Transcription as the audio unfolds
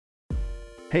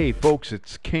Hey folks,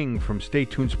 it's King from Stay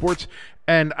Tuned Sports,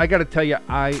 and I gotta tell you,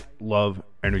 I love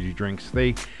energy drinks.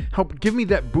 They help give me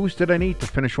that boost that I need to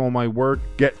finish all my work,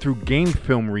 get through game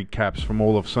film recaps from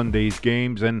all of Sunday's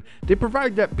games, and they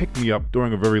provide that pick-me-up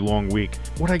during a very long week.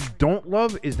 What I don't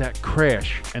love is that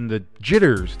crash and the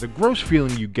jitters, the gross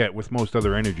feeling you get with most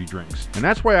other energy drinks. And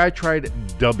that's why I tried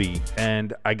Dubby,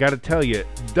 and I gotta tell you,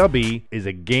 Dubby is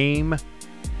a game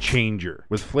changer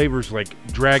with flavors like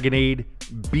Dragonade,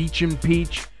 Beach and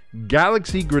Peach,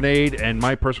 Galaxy Grenade, and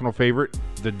my personal favorite,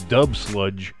 the Dub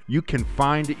Sludge. You can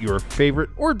find your favorite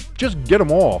or just get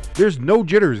them all. There's no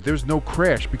jitters, there's no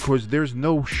crash because there's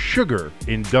no sugar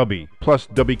in Dubby. Plus,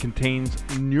 Dubby contains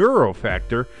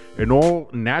Neurofactor, an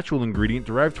all-natural ingredient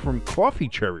derived from coffee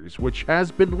cherries, which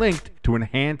has been linked to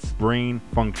enhance brain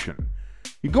function.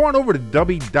 You go on over to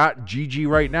Dubby.gg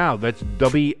right now. That's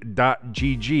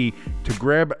Dubby.gg to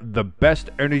grab the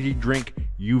best energy drink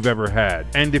you've ever had.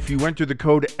 And if you enter the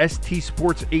code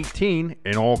STSports18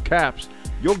 in all caps,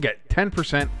 you'll get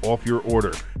 10% off your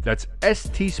order. That's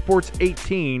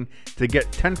STSports18 to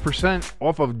get 10%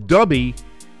 off of Dubby.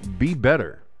 Be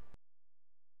better.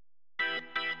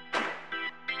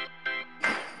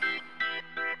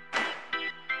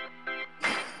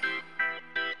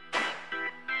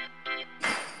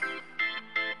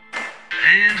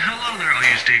 And hello there, all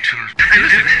you stay tuned.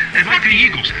 It might be the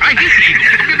Eagles. I hate the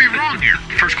Eagles. Don't get me wrong here.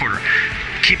 First quarter,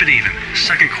 keep it even.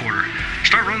 Second quarter,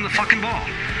 start running the fucking ball.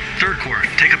 Third quarter,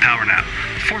 take a power nap.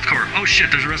 Fourth quarter, oh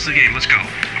shit, there's the rest of the game. Let's go.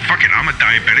 Fuck it, I'm a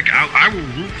diabetic. I will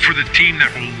root for the team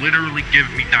that will literally give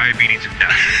me diabetes and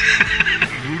death.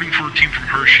 Rooting for a team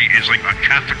from Hershey is like a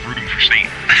Catholic rooting for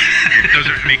Satan. It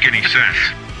doesn't make any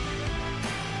sense.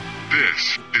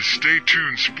 This is Stay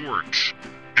Tuned Sports,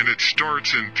 and it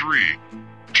starts in 3,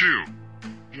 2,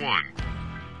 1.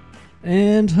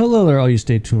 And hello there, all you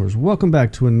Stay Tuners. Welcome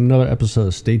back to another episode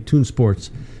of Stay Tuned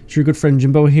Sports. It's your good friend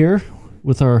Jimbo here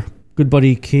with our good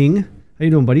buddy King. How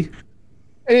you doing, buddy?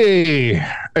 Hey,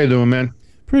 how you doing, man?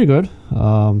 Pretty good.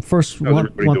 First, How's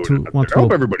everybody doing? I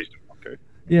hope everybody's doing okay.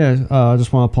 Yeah, I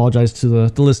just want to apologize to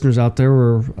the listeners out there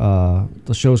where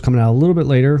the show is coming out a little bit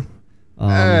later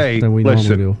than we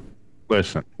normally do.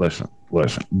 Listen.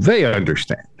 They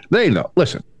understand. They know.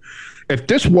 Listen, if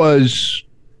this was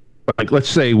like, let's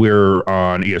say we're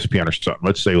on ESPN or something.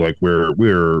 Let's say like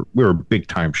we're a big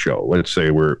time show. Let's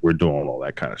say we're doing all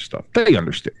that kind of stuff. They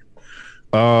understand.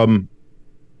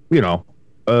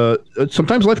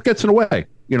 Sometimes life gets in the way.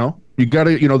 You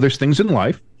gotta. There's things in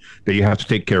life that you have to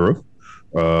take care of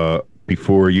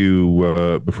before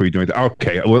you do anything.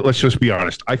 Okay, well, let's just be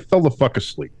honest. I fell the fuck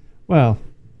asleep. Well.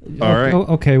 All right.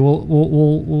 Okay.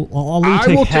 I'll let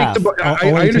you take half.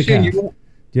 I understand you.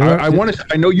 I want to.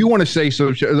 I know you want to say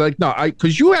so. Like no,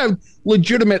 because you have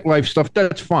legitimate life stuff.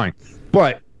 That's fine.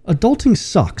 But adulting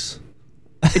sucks.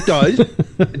 It does.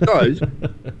 It does.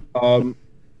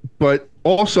 But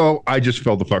also, I just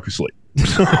fell the fuck asleep.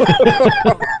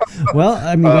 Well,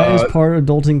 I mean that is part of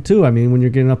adulting too. I mean, when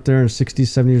you're getting up there and 60,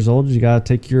 70 years old, you got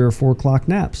to take your 4 o'clock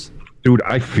naps. Dude,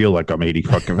 I feel like I'm 80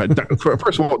 fucking.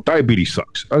 First of all, diabetes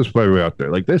sucks. I was probably out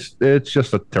there like this. It's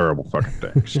just a terrible fucking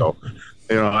thing. So,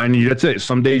 and that's it.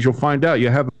 Some days you'll find out you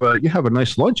have a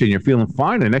nice lunch and you're feeling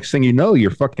fine. And next thing you know,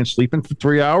 you're fucking sleeping for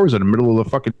 3 hours in the middle of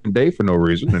the fucking day for no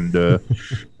reason. And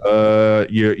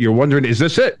you're wondering, is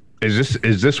this it? Is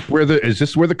this where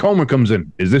the coma comes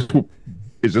in? Is this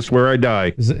where I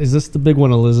die? Is this the big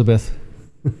one, Elizabeth?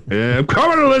 Yeah, I'm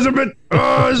coming, Elizabeth.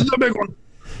 Oh, this is the big one.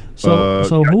 So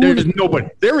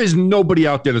there is nobody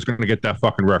out there that's going to get that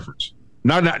fucking reference.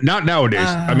 Not nowadays.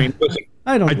 I mean, listen,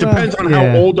 it depends on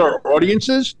how old our audience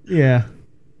is. Yeah.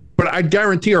 But I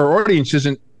guarantee our audience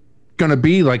isn't going to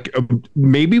be like,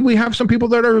 maybe we have some people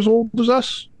that are as old as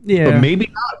us. Yeah. But maybe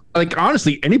not. Like,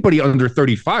 honestly, anybody under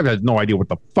 35 has no idea what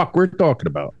the fuck we're talking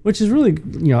about. Which is really,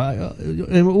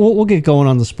 and we'll get going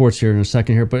on the sports here in a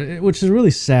second here, but which is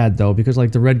really sad, though, because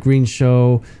like the Red Green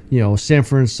Show,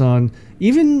 Sanford and Son,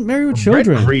 even Married with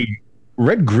Children.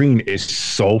 Red Green is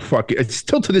so fucking, it's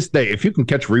still to this day, if you can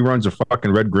catch reruns of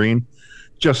fucking Red Green,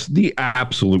 just the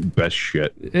absolute best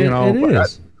shit. It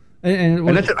is. And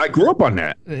that's it. I grew up on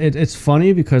that. It's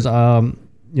funny because, I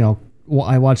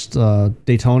watched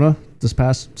Daytona this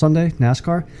past Sunday,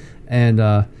 NASCAR, and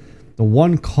the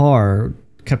one car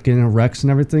kept getting in wrecks and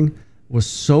everything, was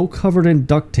so covered in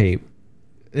duct tape.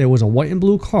 It was a white and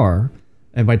blue car,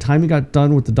 and by the time he got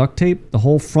done with the duct tape, the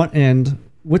whole front end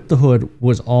with the hood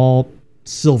was all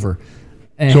silver.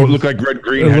 And so it looked like Red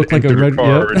Green had like entered a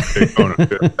car in Daytona.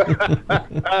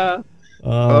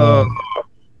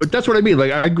 But that's what I mean.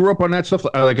 Like, I grew up on that stuff.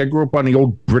 I grew up on the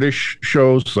old British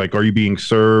shows, like Are You Being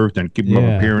Served and Keeping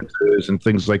Up Appearances and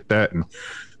things like that. And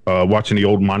watching the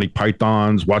old Monty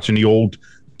Pythons, watching the old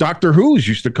Doctor Who's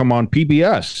used to come on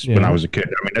PBS when I was a kid.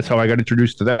 I mean, that's how I got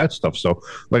introduced to that stuff. So,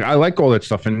 like, I like all that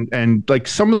stuff, and like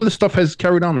some of the stuff has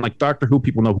carried on. Like Doctor Who,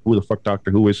 people know who the fuck Doctor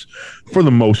Who is, for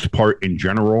the most part in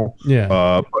general. Yeah.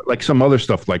 But like some other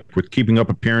stuff, like with Keeping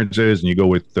Up Appearances, and you go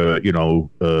with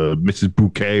Mrs.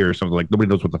 Bouquet or something, like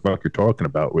nobody knows what the fuck you're talking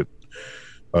about with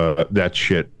that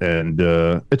shit. And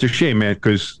it's a shame, man,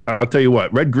 because I'll tell you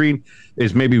what, Red Green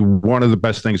is maybe one of the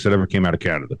best things that ever came out of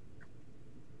Canada.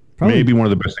 Probably. Maybe one of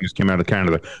the best things came out of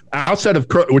Canada. Outside of,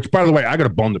 which, by the way, I got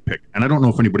a bone to pick. And I don't know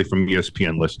if anybody from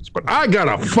ESPN listens, but I got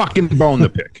a fucking bone to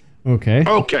pick. Okay.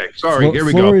 Okay. Sorry. Here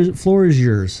we go. Floor is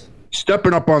yours.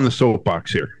 Stepping up on the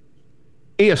soapbox here.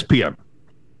 ESPN.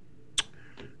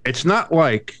 It's not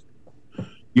like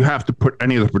you have to put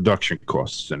any of the production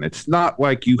costs in. It's not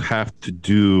like you have to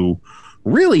do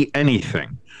really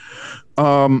anything.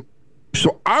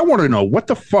 So I want to know what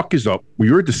the fuck is up with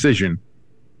your decision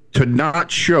to not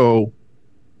show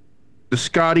the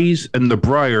Scotties and the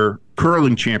Briar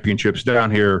curling championships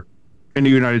down here in the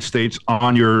United States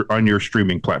on your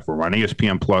streaming platform, on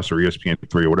ESPN Plus or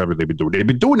ESPN3 or whatever they've been doing. They've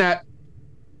been doing that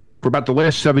for about the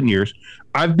last 7 years.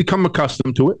 I've become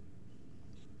accustomed to it.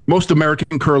 Most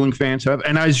American curling fans have.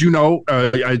 And as you know,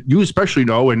 you especially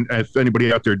know, and if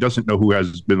anybody out there doesn't know who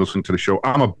has been listening to the show,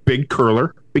 I'm a big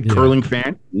curler, curling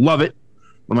fan. Love it.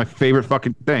 One of my favorite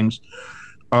fucking things.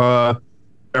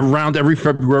 Around every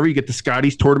February, you get the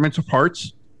Scotties Tournaments of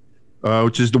Hearts,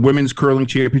 which is the women's curling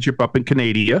championship up in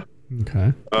Canada.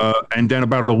 Okay. And then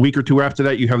about a week or two after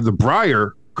that, you have the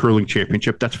Briar Curling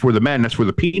Championship. That's for the men. That's for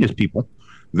the penis people.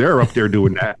 They're up there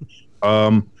doing that.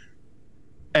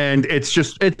 And it's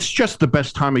just the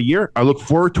best time of year. I look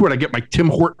forward to it. I get my Tim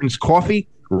Hortons coffee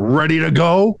ready to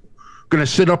go. Gonna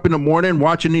sit up in the morning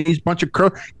watching these bunch of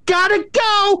curl. Gotta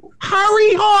go.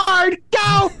 Hurry hard.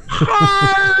 Go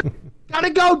hard. Gotta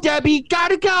go, Debbie.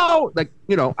 Gotta go. Like,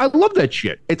 I love that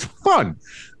shit. It's fun.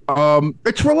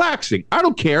 It's relaxing. I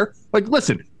don't care. Like,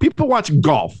 listen, people watch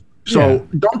golf. So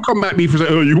don't come at me for saying,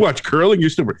 oh, you watch curling? You're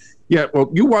stupid. Yeah, well,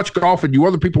 you watch golf and you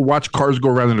other people watch cars go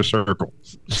around in a circle.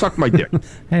 Suck my dick.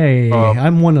 Hey,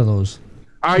 I'm one of those.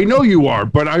 I know you are,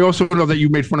 but I also know that you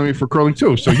made fun of me for curling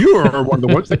too. So you are one of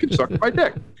the ones that can suck my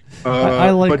dick.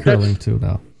 I like curling too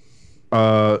now.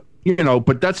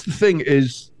 But that's the thing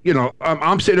is,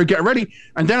 I'm sitting there getting ready,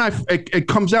 and then it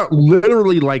comes out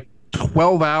literally like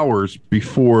 12 hours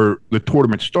before the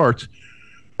tournament starts.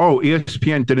 Oh,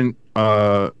 ESPN didn't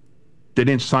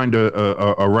sign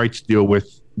a rights deal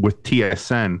with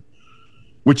TSN,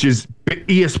 which is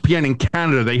ESPN in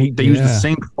Canada. They use the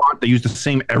same font, they use the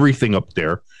same everything up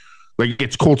there. Like,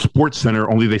 it's called Sports Center,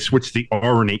 only they switched the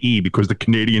R and the E because the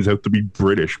Canadians have to be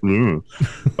British. But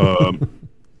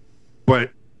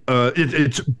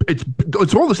it's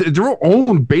all the same. They're all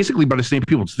owned basically by the same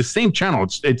people. It's the same channel.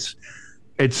 It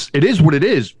is what it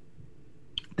is.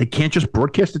 They can't just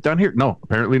broadcast it down here. No,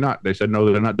 apparently not. They said no,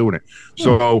 they're not doing it.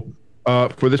 So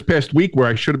for this past week, where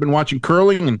I should have been watching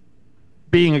curling and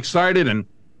being excited and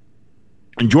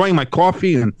enjoying my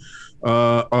coffee and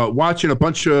watching a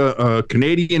bunch of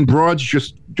Canadian broads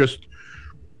just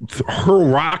hurl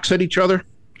rocks at each other,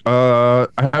 I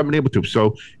haven't been able to.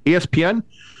 So ESPN.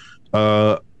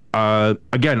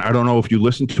 Again, I don't know if you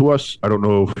listen to us. I don't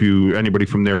know if anybody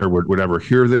from there would ever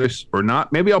hear this or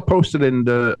not. Maybe I'll post it and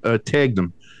tag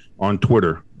them on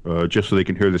Twitter just so they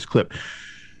can hear this clip.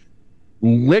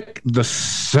 Lick the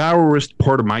sourest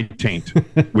part of my taint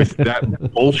with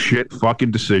that bullshit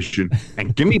fucking decision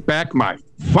and give me back my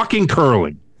fucking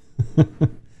curling. Okay,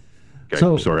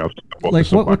 so, sorry.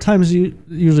 What times do you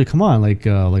usually come on? Like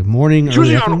morning? It's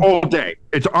usually on all day.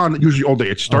 It's on usually all day.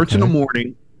 It starts in the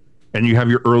morning. And you have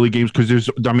your early games because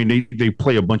they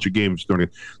play a bunch of games.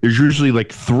 There's usually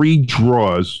like 3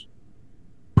 draws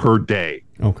per day.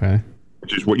 Okay.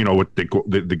 Which is what they call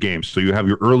the games. So you have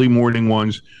your early morning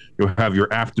ones, you'll have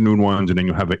your afternoon ones, and then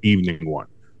you'll have an evening one.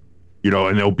 And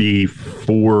there'll be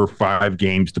 4 or 5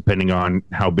 games depending on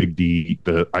how big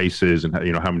the ice is and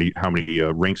how many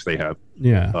rinks they have.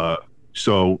 Yeah.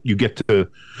 So you get to,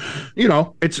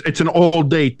 it's an all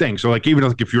day thing. So like even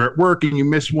like if you're at work and you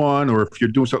miss one, or if you're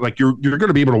doing something, like you're going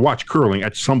to be able to watch curling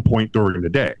at some point during the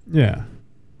day. Yeah.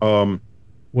 I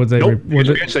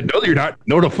said, no, you're not.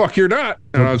 No, the fuck you're not.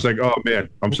 And I was like, oh man,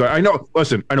 I'm sorry. I know.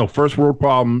 Listen, I know first world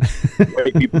problems,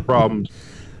 white people problems,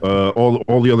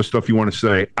 all the other stuff you want to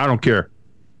say. I don't care.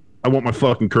 I want my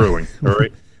fucking curling. All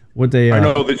right. I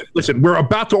know. Listen, we're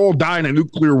about to all die in a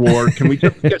nuclear war. Can we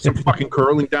just get some fucking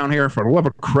curling down here for the love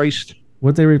of Christ?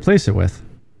 What'd they replace it with?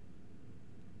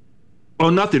 Oh,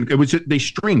 nothing. It was they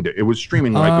streamed it. It was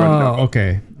streaming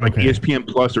okay. Like ESPN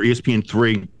Plus or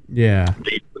ESPN3. Yeah.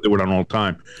 do it on all the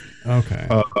time. Okay.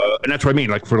 And that's what I mean.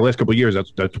 Like for the last couple of years,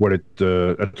 that's what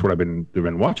I've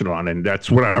been watching it on, and that's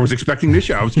what I was expecting this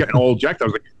year. I was getting all jacked.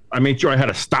 I made sure I had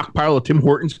a stockpile of Tim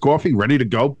Hortons coffee ready to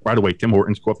go. By the way, Tim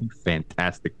Hortons coffee,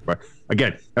 fantastic. But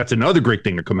again, that's another great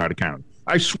thing to come out of Canada.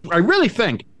 I really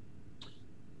think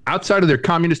outside of their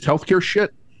communist healthcare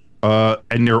shit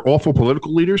and their awful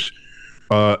political leaders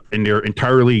and their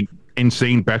entirely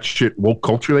insane batshit woke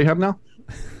culture they have now,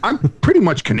 I'm pretty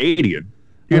much Canadian.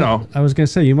 You know, I was gonna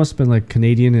say you must have been like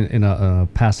Canadian in a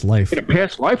past life. In a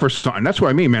past life or something. That's what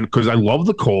I mean, man. Because I love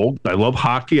the cold. I love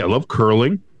hockey. I love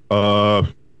curling.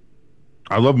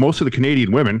 I love most of the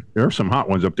Canadian women. There are some hot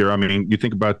ones up there. I mean, you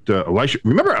think about Elisha.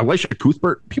 Remember Elisha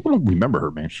Cuthbert? People don't remember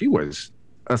her, man. She was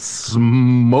a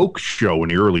smoke show in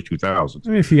the early 2000s. I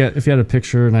mean, if you had a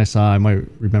picture and I saw, I might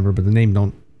remember, but the name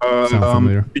don't sound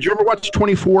familiar. Did you ever watch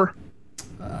 24?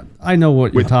 I know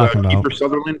what you're talking about. Kiefer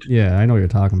Sutherland? Yeah, I know what you're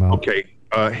talking about. Okay.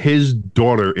 His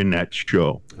daughter in that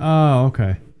show. Oh,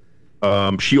 okay.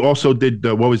 She also did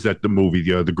what was that? The movie,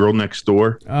 the Girl Next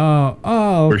Door.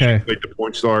 Oh, okay. Where she played the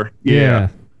porn star. Yeah.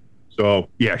 So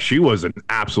yeah, she was an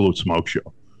absolute smoke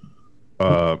show.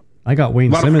 I got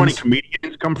Wayne Simmons. A lot of funny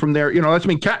comedians come from there. You know, that's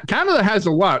Canada has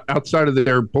a lot outside of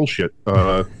their bullshit.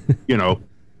 You know.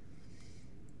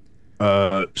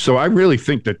 So I really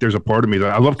think that there's a part of me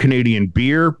that I love Canadian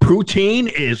beer.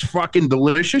 Poutine is fucking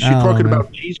delicious. You're talking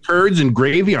about cheese curds and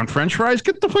gravy on French fries.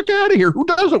 Get the fuck out of here. Who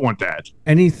doesn't want that?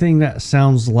 Anything that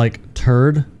sounds like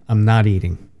turd, I'm not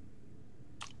eating.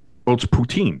 Well, it's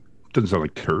poutine. Doesn't sound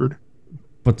like turd.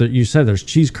 But you said there's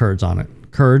cheese curds on it.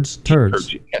 Curds, turds.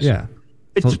 Curds, yes. Yeah.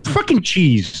 It's fucking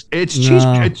cheese. It's cheese.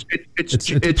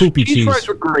 It's poopy cheese fries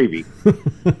with gravy.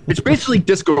 It's basically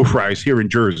disco fries here in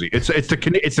Jersey. It's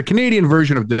the Canadian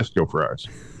version of disco fries.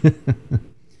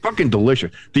 Fucking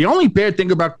delicious. The only bad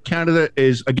thing about Canada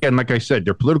is, again, like I said,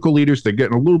 their political leaders, they're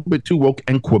getting a little bit too woke,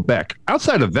 and Quebec.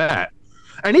 Outside of that,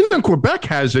 and even Quebec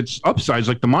has its upsides.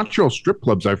 Like the Montreal strip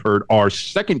clubs, I've heard, are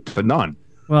second to none.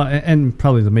 Well, and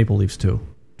probably the Maple Leafs too.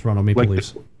 Toronto Maple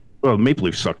Leafs. Well, Maple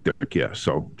Leafs suck dick, yeah,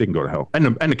 so they can go to hell. And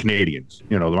the Canadians,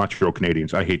 the Montreal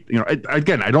Canadiens, I hate,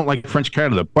 again, I don't like French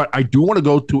Canada, but I do want to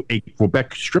go to a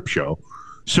Quebec strip show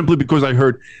simply because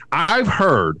I've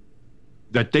heard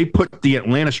that they put the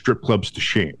Atlanta strip clubs to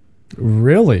shame.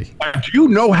 Really? Do you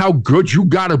know how good you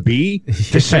got to be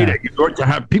to say that you're going to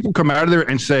have people come out of there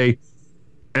and say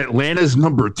Atlanta's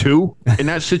number 2 in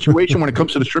that situation when it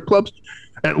comes to the strip clubs?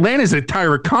 Atlanta's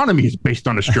entire economy is based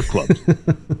on the strip clubs.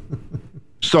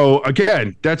 So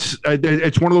again, that's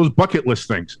it's one of those bucket list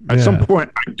things. At some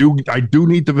point, I do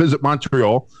need to visit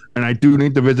Montreal, and I do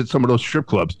need to visit some of those strip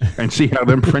clubs and see how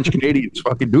them French Canadians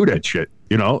fucking do that shit.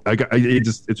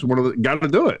 It's one of the got to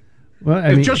do it.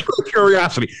 Well, just for the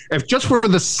curiosity, if just for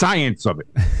the science of it,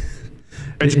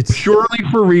 it's purely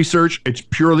for research. It's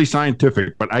purely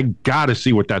scientific, but I got to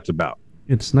see what that's about.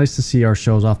 It's nice to see our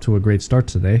show's off to a great start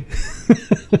today.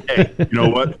 Hey, you know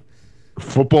what?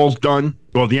 Football's done.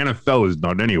 Well, the NFL is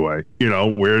done anyway.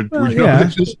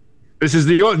 This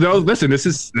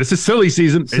is silly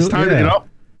season. It's time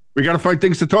we got to find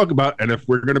things to talk about. And if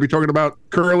we're going to be talking about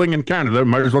curling in Canada,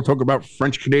 might as well talk about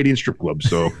French Canadian strip clubs.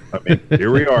 So I mean,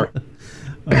 here we are.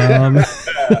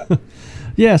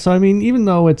 Yeah. So I mean, even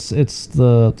though it's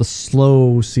the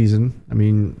slow season, I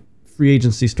mean, free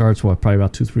agency starts probably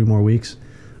about 2-3 more weeks.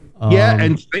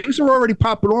 And things are already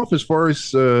popping off as far as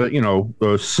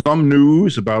some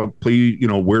news about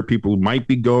where people might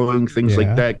be going, things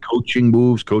like that, coaching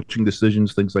moves, coaching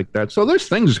decisions, things like that. So there's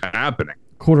things happening.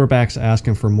 Quarterbacks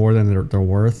asking for more than they're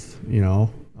worth. Daniel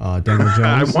Jones.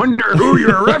 I wonder who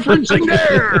you're referencing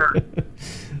there.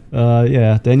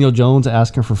 Daniel Jones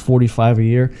asking for $45 a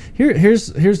year. Here's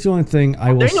the only thing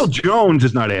I will. Daniel Jones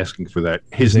is not asking for that.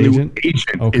 His new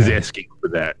agent is asking for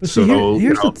that. But so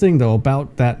here's the thing though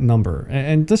about that number,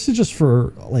 and this is just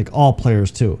for like all players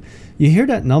too. You hear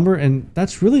that number, and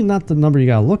that's really not the number you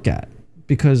got to look at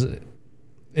because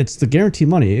it's the guarantee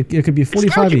money. It could be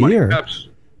 $45 a year.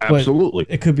 Absolutely.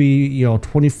 It could be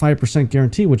 25%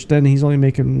 guarantee, which then he's only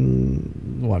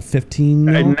making what 15.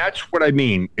 And that's what I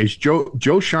mean is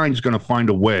Joe Shine's going to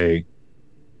find a way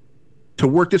to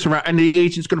work this around, and the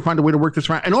agent's going to find a way to work this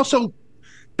around. And also,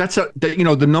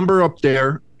 the number up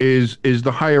there is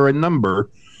the higher end number,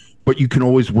 but you can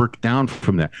always work down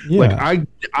from that. Yeah. Like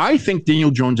I think Daniel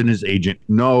Jones and his agent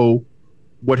know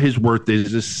what his worth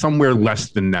is somewhere less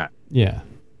than that. Yeah.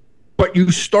 But you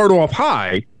start off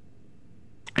high.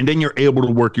 And then you're able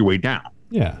to work your way down.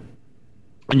 Yeah.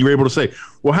 And you're able to say,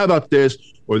 well, how about this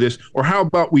or this? Or how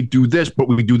about we do this, but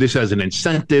we do this as an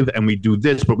incentive, and we do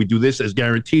this, but we do this as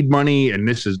guaranteed money, and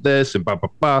this is this, and blah, blah,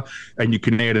 blah. And you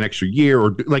can add an extra year.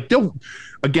 Or like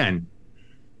again,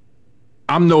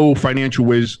 I'm no financial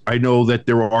whiz. I know that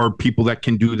there are people that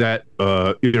can do that.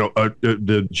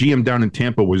 The GM down in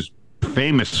Tampa was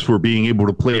famous for being able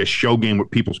to play a show game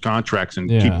with people's contracts and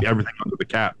keep everything under the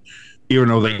cap, even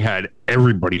though they had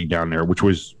everybody down there, which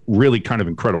was really kind of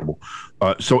incredible.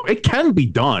 So it can be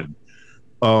done.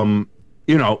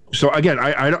 So again,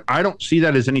 I don't see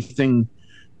that as anything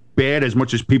bad, as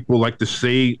much as people like to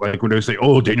say, like when they say,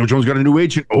 oh, Daniel Jones got a new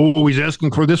agent. Oh, he's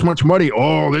asking for this much money.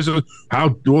 Oh, this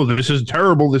is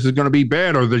terrible. This is going to be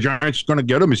bad. Or the Giants going to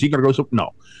get him. Is he going to go? So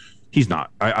no, he's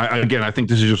not. I think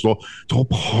this is just it's all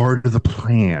part of the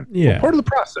plan. Yeah. Part of the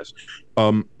process.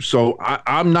 So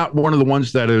I'm not one of the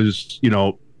ones that is,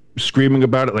 screaming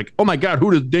about it like, oh my God,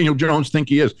 who does Daniel Jones think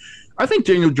he is? I think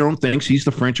Daniel Jones thinks he's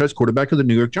the franchise quarterback of the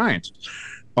New York Giants.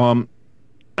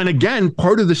 And again,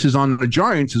 part of this is on the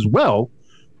Giants as well,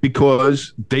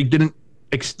 because they didn't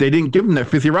give him that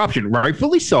fifth-year option,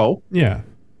 rightfully so. Yeah.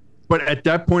 But at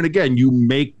that point, again, you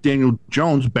make Daniel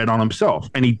Jones bet on himself,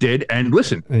 and he did. And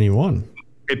listen, and he won.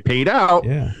 It paid out.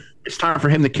 Yeah. It's time for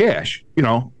him to cash.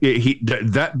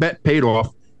 That bet paid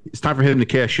off. It's time for him to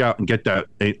cash out and get that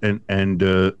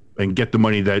and get the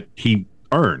money that he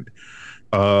earned.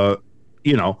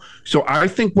 So I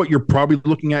think what you're probably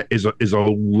looking at is a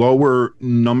lower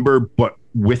number, but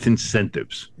with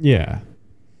incentives. Yeah.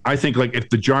 I think like if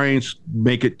the Giants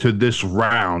make it to this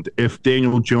round, if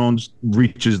Daniel Jones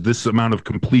reaches this amount of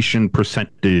completion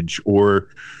percentage, or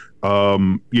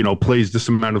plays this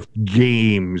amount of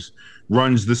games,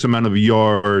 runs this amount of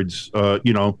yards,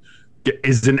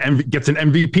 gets an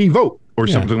MVP vote or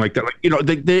something like that.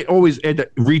 Like, they always add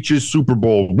that, reaches Super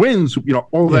Bowl wins,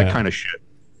 all that kind of shit.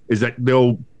 Is that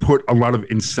they'll put a lot of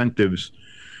incentives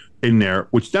in there,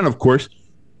 which then, of course,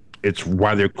 it's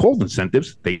why they're called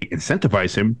incentives. They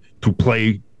incentivize him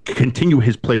to continue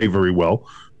his play very well.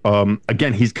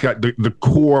 Again, he's got the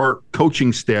core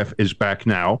coaching staff is back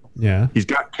now. Yeah. He's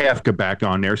got Kafka back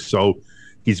on there. So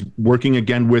he's working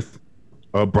again with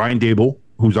Brian Dable,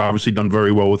 who's obviously done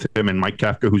very well with him, and Mike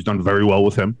Kafka, who's done very well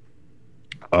with him.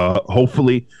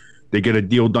 Hopefully they get a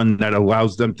deal done that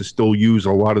allows them to still use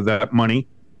a lot of that money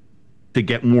to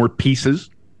get more pieces.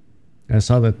 I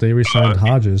saw that they re-signed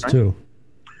Hodges too,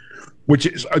 which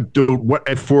is for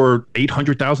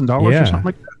 $800,000 or something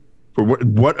like that. For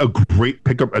what a great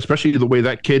pickup, especially the way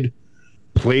that kid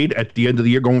played at the end of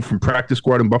the year, going from practice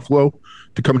squad in Buffalo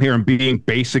to coming here and being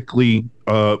basically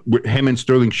with him and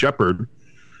Sterling Shepard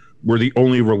were the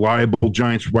only reliable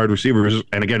Giants wide receivers.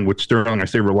 And again, with Sterling, I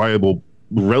say reliable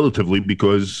relatively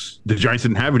because the Giants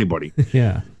didn't have anybody.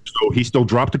 Yeah. So he still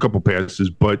dropped a couple passes,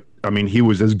 but I mean, he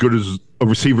was as good as a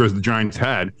receiver as the Giants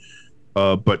had.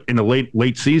 But in the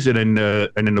late season and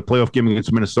in the playoff game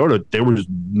against Minnesota, there was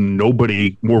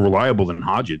nobody more reliable than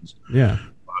Hodgins. Yeah.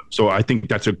 So I think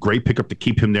that's a great pickup to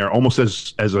keep him there, almost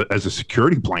as a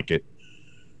security blanket.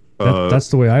 That's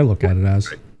the way I look at it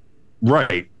as.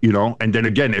 Right. And then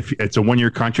again, if it's a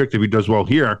 1-year contract, if he does well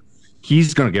here,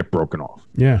 he's going to get broken off.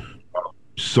 Yeah.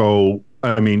 So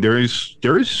I mean,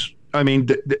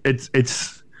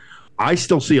 it's. I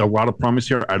still see a lot of promise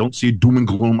here. I don't see doom and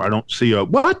gloom. I don't see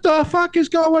what the fuck is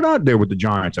going on there with the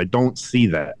Giants. I don't see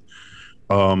that.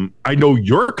 I know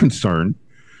your concern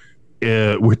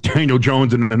with Daniel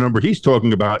Jones and the number he's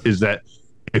talking about is that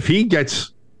if he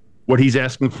gets what he's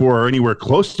asking for or anywhere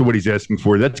close to what he's asking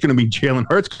for, that's going to be Jalen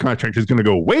Hurts' contract is going to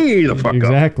go way the fuck up.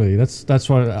 Exactly. That's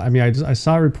what I mean. I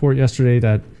saw a report yesterday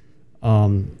that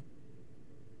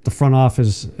the front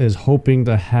office is hoping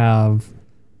to have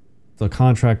the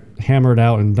contract hammered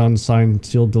out and done, signed,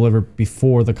 sealed, delivered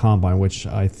before the combine, which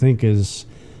I think is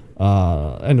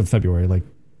end of February, like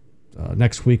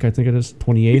next week. I think it is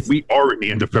 28th. We are at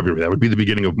the end of February. That would be the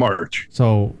beginning of March.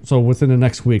 So within the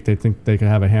next week, they think they could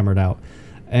have it hammered out.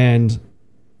 And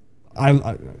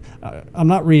I'm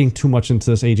not reading too much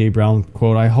into this A.J. Brown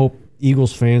quote. I hope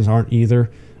Eagles fans aren't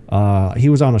either. He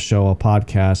was on a show, a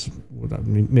podcast,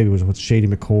 maybe it was with Shady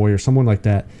McCoy or someone like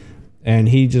that. And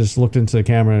he just looked into the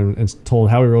camera and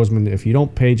told Howie Roseman, if you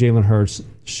don't pay Jalen Hurts,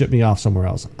 ship me off somewhere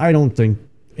else. I don't think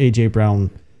A.J. Brown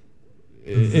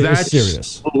is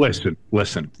serious.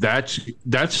 Listen. That's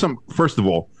some. First of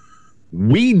all,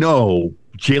 we know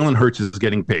Jalen Hurts is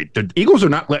getting paid. The Eagles are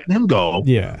not letting him go.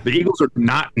 Yeah. The Eagles are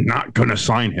not going to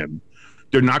sign him.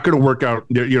 They're not going to work out.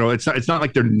 It's not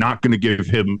like they're not going to give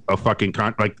him a fucking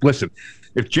listen,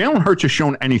 if Jalen Hurts has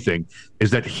shown anything, is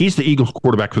that he's the Eagles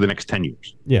quarterback for the next 10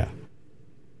 years. Yeah.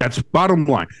 That's bottom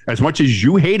line. As much as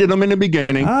you hated him in the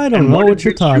beginning, I don't know what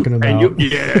you're talking about.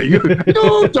 You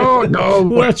don't know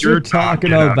what you're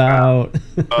talking about.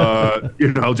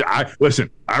 Listen,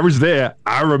 I was there.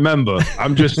 I remember.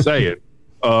 I'm just saying.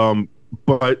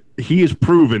 But he has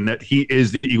proven that he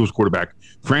is the Eagles quarterback,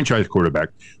 franchise quarterback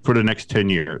for the next 10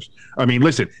 years. I mean,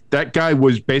 listen, that guy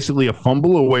was basically a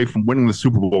fumble away from winning the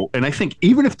Super Bowl. And I think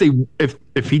even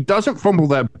if he doesn't fumble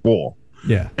that ball,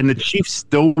 and the Chiefs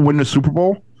still win the Super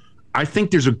Bowl, I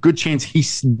think there's a good chance he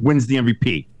wins the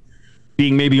MVP,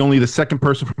 being maybe only the second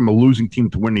person from a losing team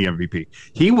to win the MVP.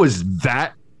 He was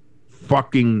that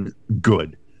fucking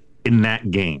good in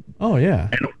that game. Oh, yeah.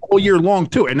 And all year long,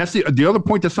 too. And that's the other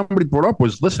point that somebody brought up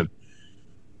was, listen,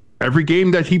 every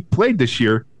game that he played this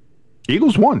year,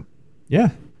 Eagles won. Yeah.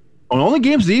 The only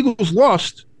games the Eagles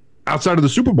lost outside of the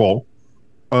Super Bowl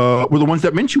were the ones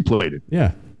that Minshew played in.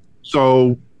 Yeah.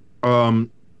 So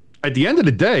at the end of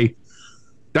the day,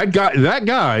 that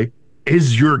guy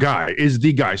is your guy, is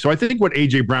the guy. So I think what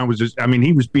A.J. Brown was just, I mean,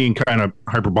 he was being kind of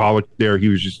hyperbolic there. He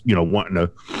was just, wanting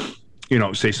to,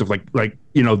 say stuff like,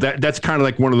 that's kind of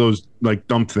like one of those like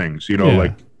dumb things, you tell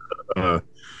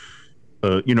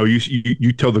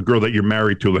the girl that you're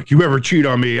married to, like, you ever cheat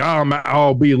on me,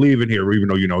 I'll be leaving here, even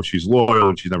though she's loyal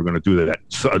and she's never going to do that.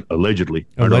 So, allegedly.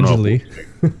 I don't know.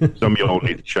 Some of y'all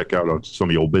need to check out on some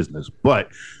of your business, but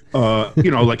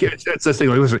like it's this thing.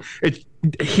 Like, listen,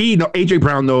 AJ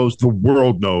Brown knows, the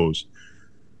world knows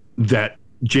that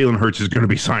Jalen Hurts is going to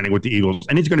be signing with the Eagles,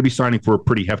 and he's going to be signing for a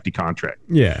pretty hefty contract.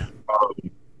 Yeah.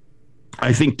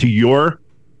 I think to your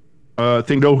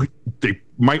thing, though, they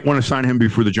might want to sign him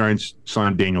before the Giants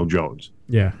sign Daniel Jones.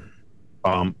 Yeah.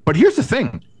 But here's the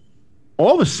thing.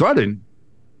 All of a sudden,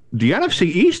 the NFC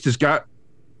East has got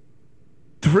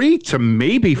 3 to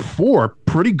maybe 4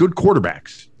 pretty good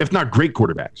quarterbacks, if not great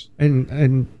quarterbacks.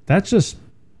 And that's just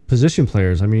position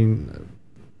players. I mean,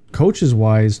 coaches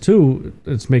wise too,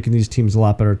 it's making these teams a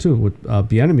lot better too, with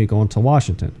Bieniemy going to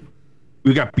Washington.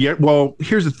 We got well,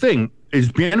 here's the thing,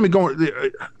 is Bieniemy going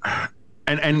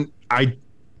and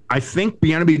I think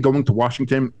Bieniemy going to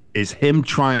Washington is him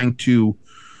trying to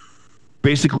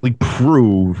basically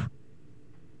prove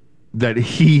that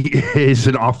he is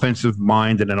an offensive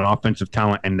mind and an offensive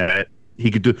talent, and that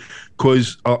he could do,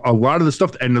 because a lot of the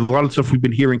stuff and a lot of the stuff we've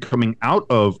been hearing coming out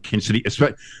of Kansas City,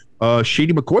 especially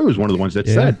Shady McCoy was one of the ones that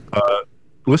said,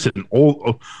 listen,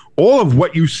 all of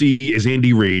what you see is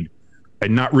Andy Reid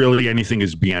and not really anything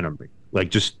is Bieniemy. Like,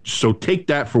 just so take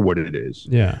that for what it is.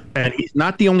 Yeah. And he's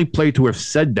not the only player to have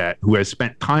said that, who has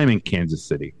spent time in Kansas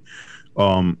City,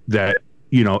 that,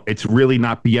 it's really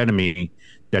not Bieniemy,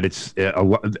 that it's a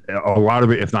lot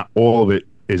of it, if not all of it,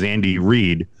 is Andy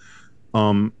Reid.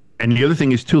 And the other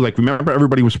thing is, too, like, remember,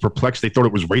 everybody was perplexed. They thought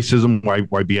it was racism, why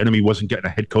Bieniemy wasn't getting a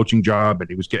head coaching job, and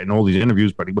he was getting all these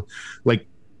interviews, but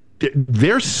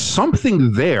there's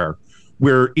something there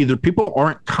where either people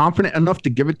aren't confident enough to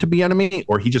give it to Bieniemy,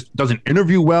 or he just doesn't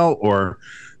interview well, or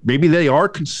maybe they are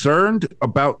concerned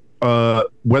about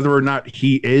whether or not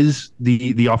he is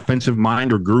the offensive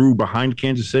mind or guru behind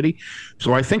Kansas City.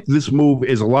 So I think this move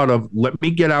is a lot of, let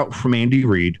me get out from Andy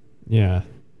Reid. Yeah.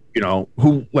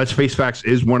 Who, let's face facts,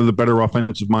 is one of the better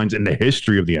offensive minds in the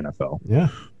history of the NFL. Yeah.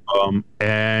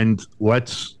 And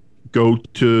let's go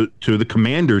to the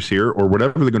Commanders here, or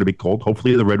whatever they're going to be called.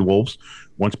 Hopefully the Red Wolves,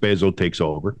 once Bezo takes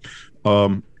over.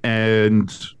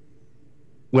 And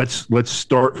let's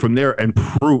start from there and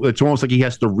prove. It's almost like he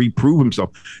has to reprove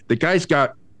himself. The guy's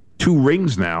got 2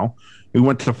 rings now. He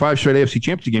went to 5 straight AFC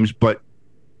Championship games, but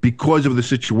because of the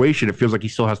situation, it feels like he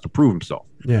still has to prove himself.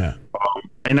 Yeah.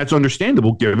 And that's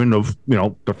understandable, given of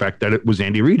the fact that it was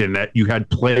Andy Reid, and that you had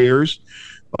players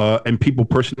and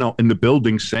personnel in the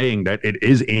building saying that it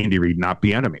is Andy Reid, not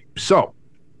Bieniemy. So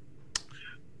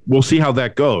we'll see how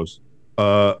that goes.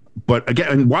 But again,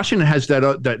 and Washington has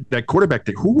that quarterback.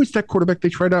 Who was that quarterback they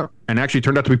tried out and actually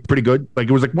turned out to be pretty good? Like,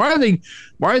 it was like, why are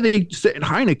they sitting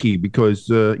Heineke? Because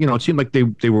it seemed like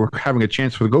they were having a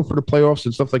chance to go for the playoffs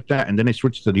and stuff like that, and then they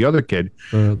switched to the other kid.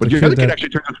 But the other kid actually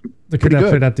turned out to be the pretty kid that good.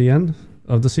 played at the end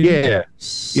of the season. Yeah,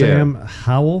 Sam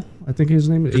Howell, I think his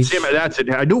name is. Sam, that's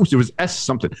it. I knew it was S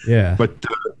something. Yeah, but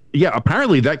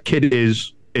apparently that kid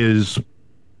is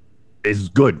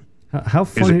good. How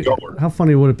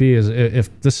funny would it be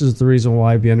if this is the reason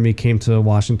why Bieniemy came to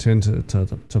Washington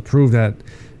to prove that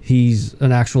he's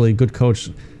an actually good coach?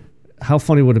 How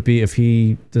funny would it be if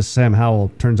this Sam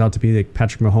Howell turns out to be like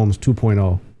Patrick Mahomes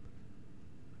 2.0?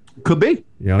 Could be,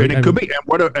 it could be,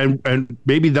 and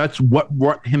maybe that's what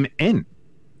brought him in.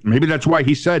 Maybe that's why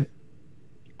he said,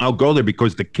 "I'll go there,"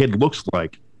 because the kid looks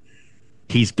like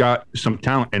He's got some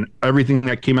talent, and everything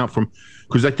that came out from,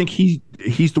 because I think he's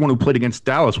the one who played against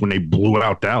Dallas when they blew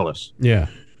out Dallas. Yeah,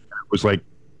 it was like,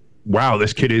 wow,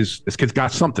 this kid's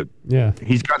got something. Yeah,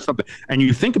 he's got something. And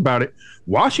you think about it,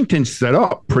 Washington's set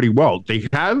up pretty well. They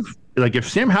have, like, if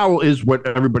Sam Howell is what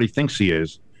everybody thinks he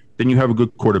is, then you have a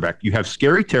good quarterback. You have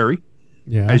Scary Terry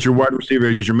as your wide receiver,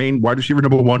 as your main wide receiver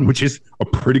number one, which is a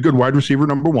pretty good wide receiver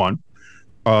number one.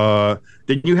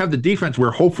 Then you have the defense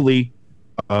where hopefully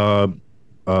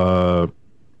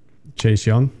Chase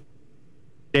Young.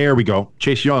 There we go.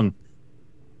 Chase Young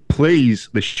plays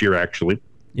this year, actually.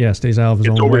 Yeah, stays out of his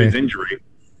own over way. his injury.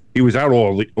 He was out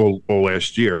all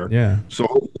last year. Yeah. So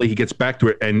hopefully he gets back to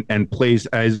it and plays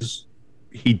as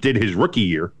he did his rookie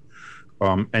year,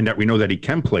 and that we know that he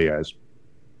can play as.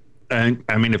 And,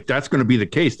 I mean, if that's going to be the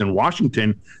case, then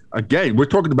Washington, again, we're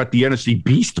talking about the NFC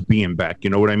Beast being back. You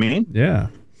know what I mean? Yeah.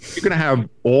 You're going to have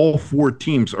all four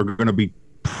teams are going to be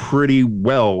pretty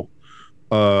well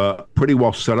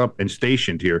set up and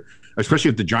stationed here, especially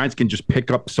if the Giants can just pick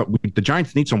up some. The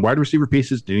Giants need some wide receiver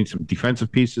pieces. They need some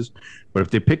defensive pieces. But if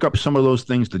they pick up some of those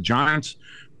things, the Giants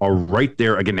are right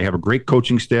there. Again, they have a great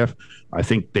coaching staff. I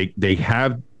think they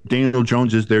have Daniel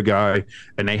Jones is their guy,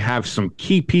 and they have some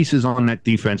key pieces on that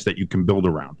defense that you can build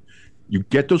around. You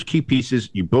get those key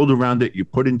pieces, you build around it, you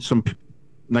put in some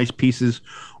nice pieces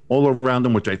all around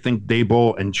them, which I think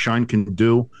Daboll and Shine can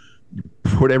do. You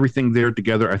put everything there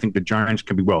together. I think the Giants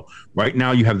can be well. Right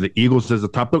now, you have the Eagles as the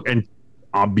top look, and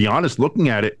I'll be honest, looking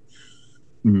at it,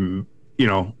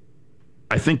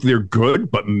 I think they're good,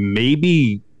 but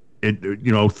maybe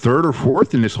third or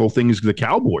fourth in this whole thing is the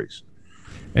Cowboys.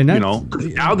 And that,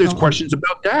 now there's questions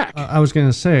about Dak. I was going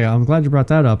to say, I'm glad you brought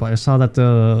that up. I saw that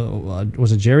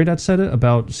was it Jerry that said it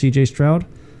about C.J. Stroud,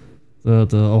 the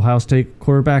Ohio State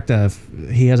quarterback, that if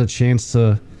he has a chance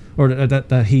to, or that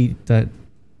the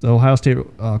Ohio State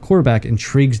quarterback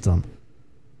intrigues them.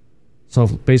 So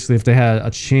basically, if they had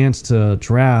a chance to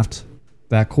draft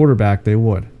that quarterback, they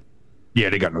would. Yeah,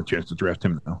 they got no chance to draft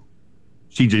him now.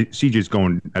 CJ's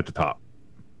going at the top.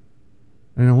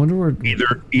 And I wonder where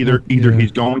either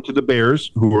he's going to the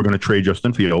Bears, who are going to trade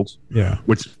Justin Fields. Yeah,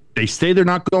 which they say they're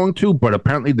not going to, but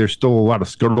apparently there's still a lot of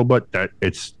scuttlebutt that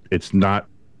it's not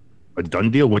a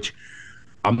done deal. Which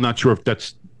I'm not sure if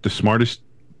that's the smartest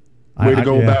way to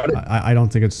go about it. I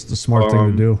don't think it's the smart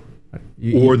thing to do.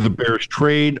 Or the Bears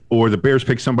trade, or the Bears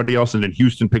pick somebody else, and then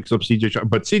Houston picks up CJ Stroud.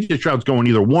 But CJ Stroud's going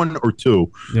either one or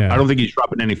two. Yeah. I don't think he's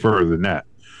dropping any further than that.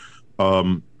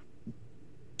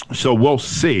 So we'll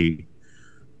see.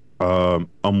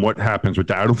 On what happens with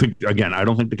that. I don't think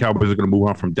the Cowboys are going to move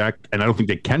on from Dak, and I don't think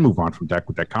they can move on from Dak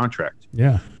with that contract.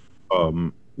 Yeah.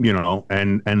 And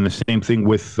the same thing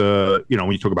with when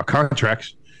you talk about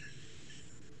contracts,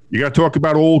 you got to talk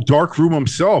about old dark room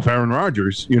himself, Aaron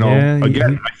Rodgers. I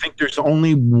think there's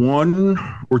only one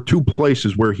or two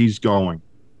places where he's going,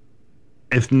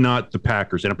 if not the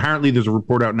Packers. And apparently there's a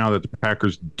report out now that the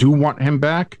Packers do want him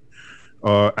back.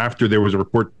 After there was a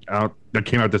report out that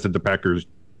came out that said the Packers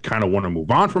kind of want to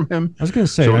move on from him. I was going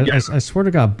to say, I swear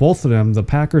to God, both of them, the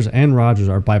Packers and Rodgers,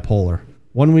 are bipolar.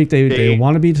 One week they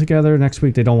want to be together, next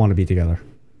week they don't want to be together.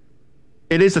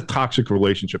 It is a toxic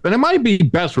relationship, and it might be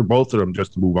best for both of them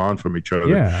just to move on from each other.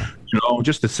 Yeah,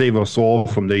 just to save us all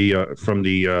from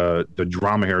the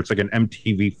drama here. It's like an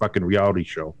MTV fucking reality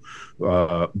show.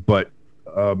 But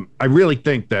I really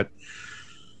think that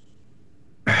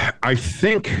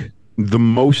the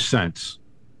most sense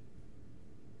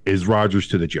is Rodgers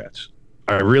to the Jets.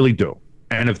 I really do.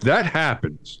 And if that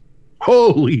happens,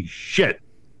 holy shit.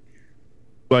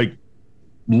 Like,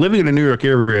 living in the New York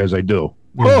area as I do,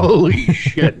 holy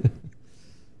shit.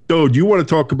 Dude, you want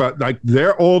to talk about, like,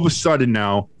 they're all of a sudden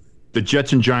now, the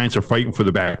Jets and Giants are fighting for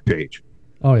the back page.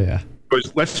 Oh, yeah.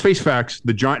 Because let's face facts,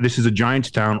 this is a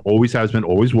Giants town, always has been,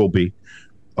 always will be.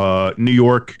 New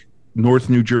York, North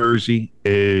New Jersey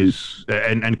is,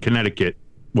 and Connecticut,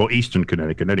 well, Eastern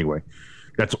Connecticut anyway.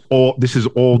 This is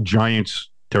all Giants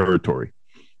territory.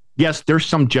 Yes, there's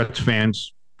some Jets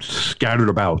fans scattered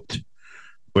about,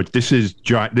 but this is the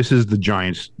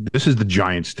Giants. This is the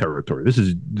Giants territory.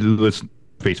 Let's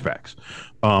face facts.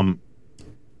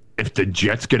 If the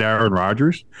Jets get Aaron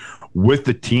Rodgers with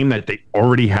the team that they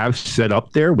already have set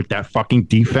up there with that fucking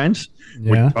defense,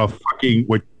 with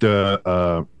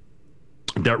that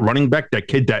running back, that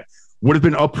kid that would have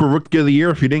been up for Rookie of the Year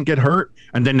if he didn't get hurt,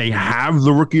 and then they have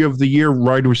the Rookie of the Year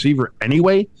wide receiver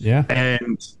anyway. Yeah,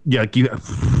 and dude,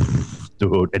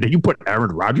 and then you put Aaron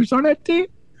Rodgers on that team.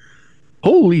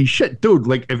 Holy shit, dude!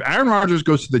 Like, if Aaron Rodgers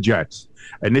goes to the Jets,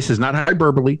 and this is not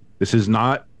hyperbole, this is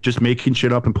not just making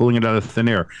shit up and pulling it out of thin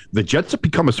air. The Jets have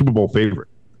become a Super Bowl favorite.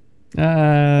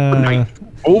 Overnight,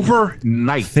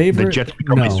 favorite? the Jets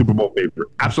become No. a Super Bowl favorite.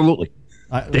 Absolutely.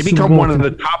 They Super become Bowl one of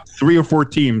the top 3 or 4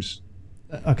 teams.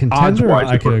 a contender. odds-wise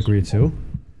I could versus- agree to.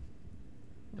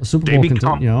 A Super They Bowl become-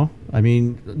 contender. You know, I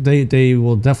mean, they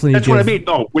will definitely. That's what I mean.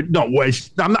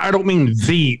 I don't mean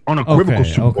the unequivocal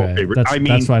Super Bowl favorite. That's, I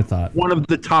mean that's what I thought. one of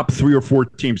the top 3 or 4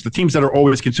 teams, the teams that are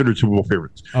always considered Super Bowl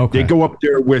favorites. Okay. They go up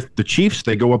there with the Chiefs.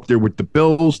 They go up there with the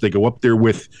Bills. They go up there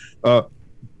with who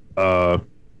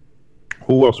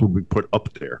else would we put up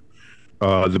there?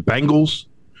 The Bengals,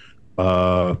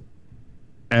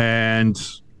 and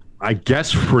I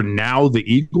guess for now the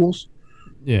Eagles.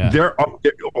 Yeah. They're up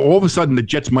there. All of a sudden, the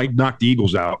Jets might knock the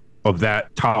Eagles out of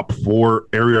that top 4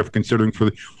 area of considering for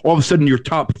the. All of a sudden, your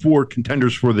top 4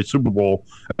 contenders for the Super Bowl,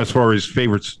 as far as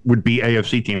favorites, would be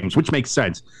AFC teams, which makes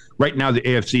sense. Right now, the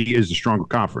AFC is the stronger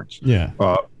conference. Yeah.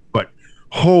 But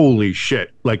holy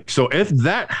shit! Like, so if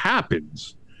that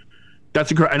happens,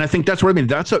 that's a. And I think that's what I mean.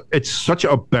 It's such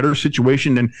a better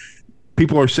situation than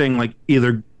people are saying. Like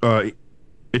either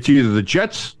it's either the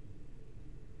Jets,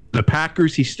 the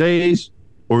Packers, he stays,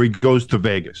 or he goes to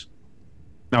Vegas.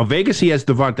 Now, Vegas, he has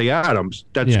Devontae Adams.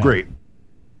 That's Yeah. great.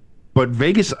 But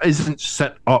Vegas isn't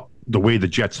set up the way the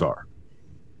Jets are.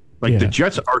 Like, the Yeah.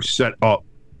 Jets are set up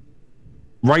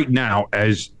right now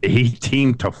as a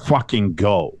team to fucking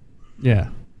go. Yeah.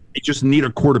 They just need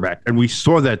a quarterback. And we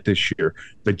saw that this year.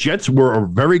 The Jets were a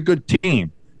very good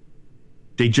team.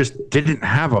 They just didn't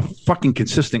have a fucking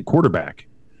consistent quarterback.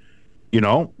 You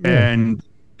know? Yeah. And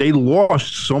they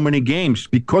lost so many games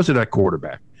because of that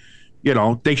quarterback. You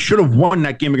know, they should have won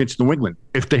that game against New England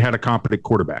if they had a competent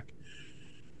quarterback,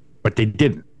 but they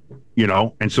didn't. You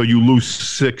know, and so you lose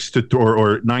 6-3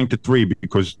 or 9-3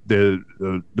 because the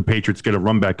Patriots get a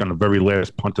run back on the very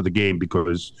last punt of the game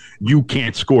because you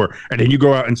can't score, and then you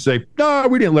go out and say, "No,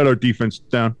 we didn't let our defense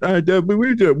down.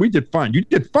 We did fine. You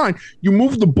did fine. You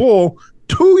moved the ball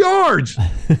 2 yards."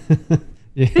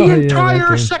 Yeah, The that entire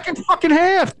game. second fucking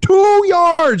half, 2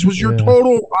 yards was your Yeah.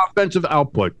 total offensive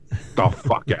output. The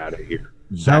fuck out of here,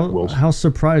 Zach Wilson. How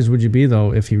surprised would you be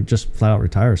though if he just flat out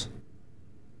retires?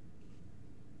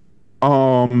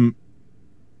 Because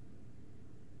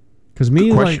Good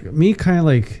me, question. kind of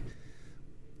like,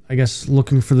 I guess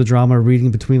looking for the drama,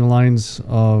 reading between the lines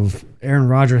of Aaron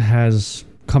Rodgers has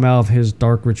come out of his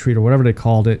dark retreat or whatever they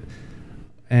called it,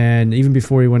 and even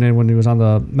before he went in when he was on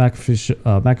the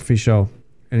McAfee show,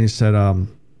 and he said,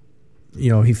 you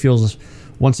know, he feels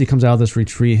once he comes out of this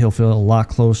retreat, he'll feel a lot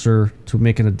closer to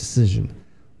making a decision.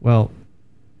 Well,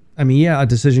 I mean, yeah, a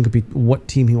decision could be what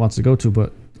team he wants to go to,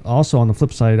 but also on the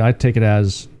flip side, I take it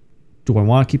as, do I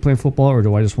want to keep playing football or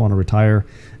do I just want to retire?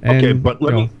 And, Okay, but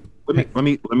let you know,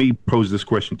 me pose this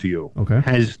question to you. Okay.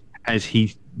 Has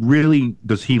he really?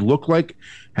 Does he look like?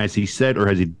 Has he said or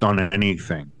has he done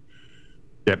anything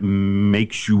that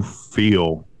makes you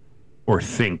feel or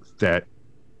think that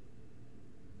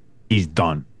he's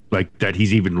done? Like that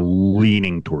he's even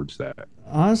leaning towards that?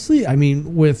 honestly, I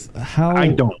mean, with how I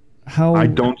don't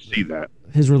see that.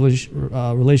 his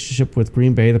relationship with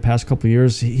Green Bay the past couple of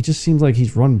years, he just seems like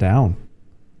he's run down.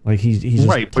 Like he's just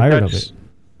tired of it.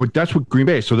 But that's what Green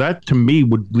Bay is. So that to me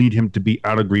would lead him to be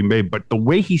out of Green Bay. But the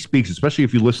way he speaks, especially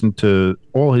if you listen to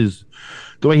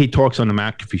the way he talks on the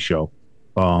McAfee show,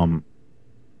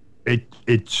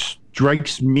 it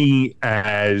strikes me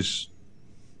as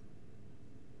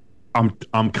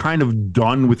I'm kind of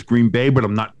done with Green Bay, but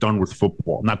I'm not done with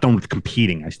football. I'm not done with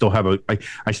competing. I still have I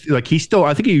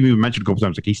think he even mentioned a couple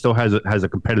times, like he still has a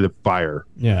competitive fire.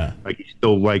 Yeah. Like he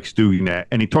still likes doing that,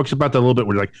 and he talks about that a little bit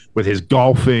with his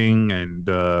golfing and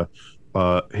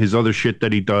his other shit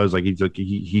that he does. Like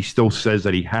he still says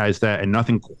that he has that, and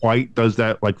nothing quite does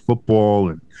that like football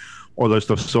and all that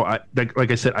stuff. So like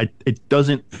I said, it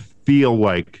doesn't feel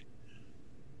like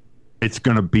it's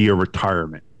gonna be a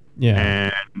retirement.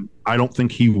 Yeah. And I don't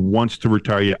think he wants to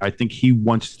retire yet. I think he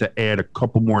wants to add a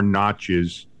couple more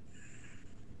notches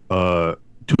to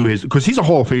his, because he's a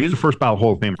Hall of Famer. He's a first ballot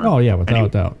Hall of Famer. Oh yeah, without a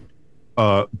doubt.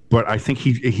 But I think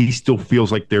he still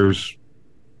feels like there's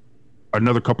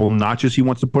another couple of notches he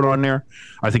wants to put on there.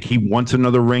 I think he wants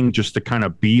another ring just to kind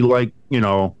of be like,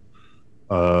 I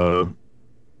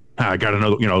got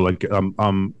another, like I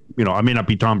may not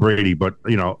be Tom Brady, but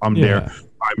I'm there.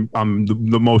 I'm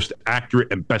the most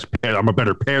accurate and best passer. I'm a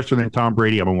better passer than Tom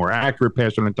Brady. I'm a more accurate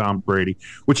passer than Tom Brady,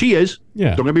 which he is.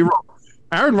 Yeah. Don't get me wrong.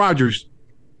 Aaron Rodgers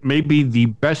may be the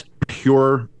best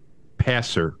pure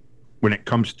passer when it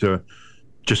comes to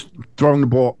just throwing the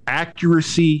ball,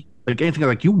 accuracy, like anything.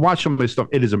 Like you watch some of this stuff,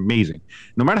 it is amazing.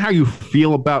 No matter how you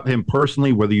feel about him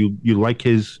personally, whether you like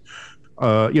his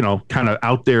kind of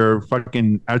out there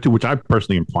fucking attitude, which I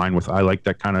personally am fine with. I like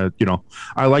that kind of,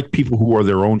 I like people who are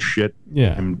their own shit.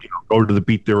 Yeah. And go to the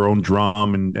beat their own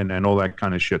drum and all that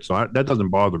kind of shit. So that doesn't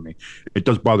bother me. It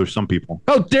does bother some people.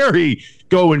 How dare he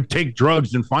go and take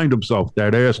drugs and find himself,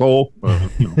 that asshole?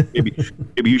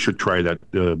 Maybe you should try that,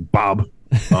 Bob.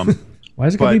 Why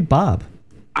is it going to be Bob?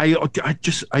 I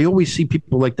always see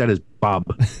people like that as Bob,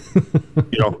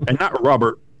 and not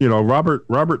Robert.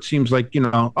 Robert seems like,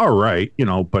 all right,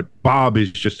 but Bob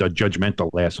is just a judgmental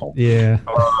asshole. Yeah.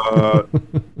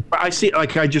 I see,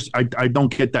 like, I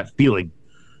don't get that feeling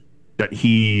that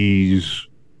he's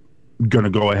going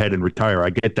to go ahead and retire. I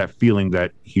get that feeling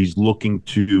that he's looking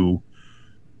to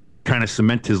kind of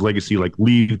cement his legacy, like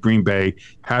leave Green Bay,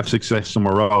 have success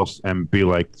somewhere else, and be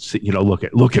like,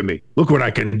 look at me, look what I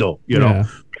can do. Yeah.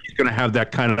 He's going to have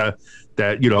that kind of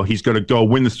that, he's going to go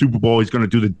win the Super Bowl. He's going to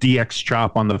do the DX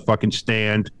chop on the fucking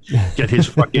stand, get his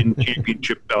fucking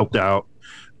championship belt out,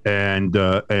 and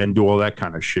do all that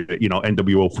kind of shit.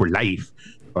 NWO for life.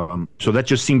 So that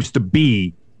just seems to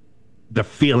be the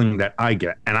feeling that I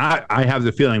get, and I have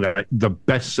the feeling that the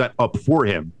best setup for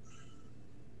him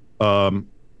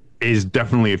is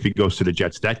definitely if he goes to the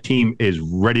Jets. That team is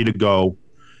ready to go.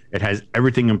 It has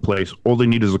everything in place. All they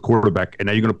need is a quarterback, and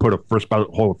now you're going to put a first ballot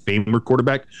Hall of Famer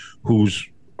quarterback who's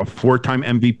a 4-time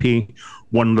MVP,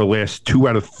 won the last 2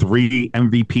 out of 3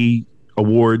 MVP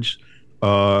awards,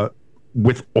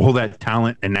 with all that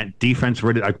talent and that defense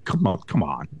ready. Come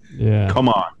on. Yeah. Come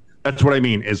on. That's what I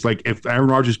mean. It's like if Aaron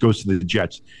Rodgers goes to the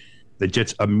Jets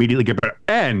immediately get better.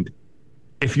 And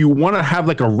if you want to have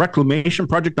like a reclamation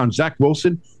project on Zach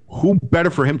Wilson, who better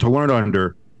for him to learn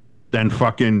under than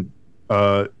fucking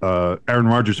Aaron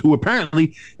Rodgers, who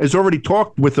apparently has already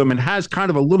talked with him and has kind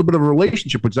of a little bit of a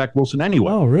relationship with Zach Wilson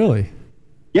anyway. Oh, really?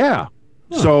 Yeah.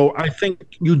 Huh. So I think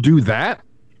you do that,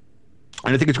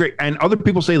 and I think it's great. And other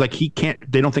people say like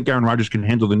they don't think Aaron Rodgers can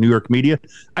handle the New York media.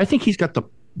 I think he's got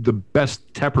the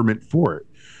best temperament for it,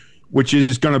 which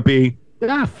is going to be,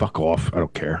 fuck off. I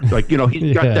don't care. Like,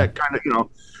 he's got that kind of,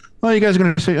 well, you guys are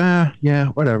going to say, yeah,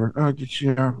 whatever.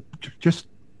 Just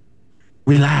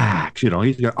relax. He's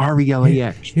got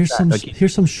RELAX.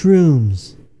 Here's some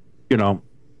shrooms.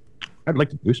 I'd like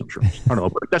to do some shrooms. I don't know,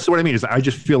 but that's what I mean. Is I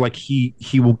just feel like he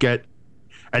will get,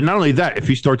 and not only that, if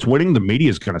he starts winning, the media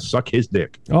is going to suck his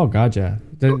dick. Oh God, yeah.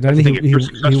 Then I think if you're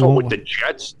successful with the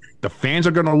Jets, the fans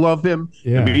are going to love him.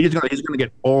 Yeah. The media's he's going to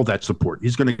get all that support.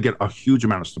 He's going to get a huge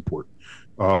amount of support.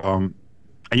 And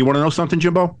you want to know something,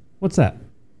 Jimbo? What's that?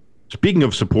 Speaking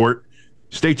of support,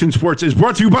 Stay Tuned Sports is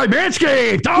brought to you by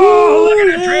Manscaped. Oh, look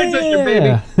at that transition,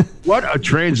 baby. What a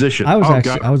transition. I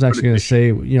was actually going to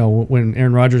say, when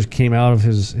Aaron Rodgers came out of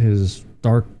his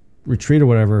dark retreat or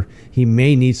whatever, he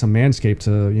may need some Manscaped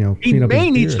to, clean up his beard. He may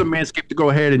need some Manscaped to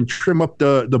go ahead and trim up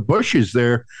the bushes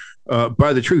there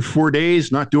by the tree. 4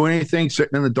 days, not doing anything,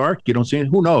 sitting in the dark. You don't see it.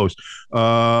 Who knows?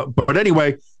 But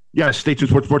anyway, yes, Stay Tuned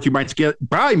Sports brought to you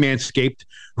by Manscaped,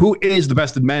 who is the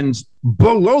best of men's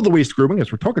below-the-waist grooming,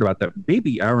 as we're talking about that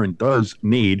baby Aaron does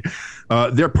need.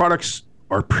 Their products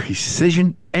are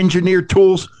precision-engineered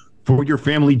tools for your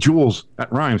family jewels.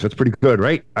 That rhymes. That's pretty good,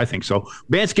 right? I think so.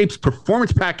 Manscaped's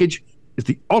Performance Package is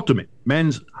the ultimate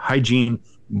men's hygiene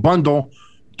bundle.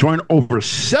 Join over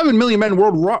 7 million men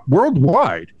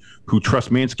worldwide who trust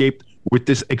Manscaped with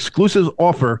this exclusive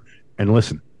offer. And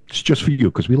listen, it's just for you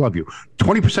because we love you.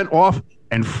 20% off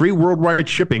and free worldwide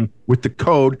shipping with the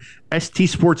code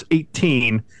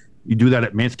STSports18. You do that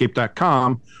at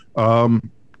manscaped.com.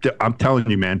 I'm telling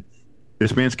you, man,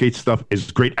 this Manscaped stuff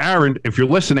is great. Aaron, if you're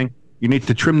listening, you need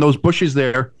to trim those bushes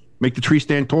there, make the tree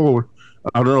stand taller.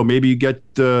 I don't know. Maybe you get,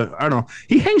 I don't know.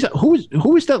 He hangs out. Who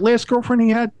was that last girlfriend he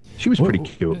had? She was pretty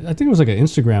cute. I think it was like an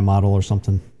Instagram model or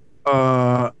something.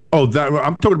 I'm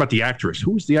talking about the actress.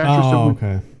 Who was the actress? Oh,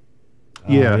 okay.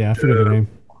 Yeah. I forget her name.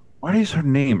 What is her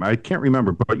name? I can't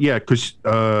remember. But yeah, because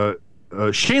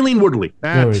Shailene Woodley.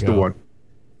 That's the one.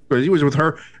 Because he was with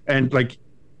her. And like,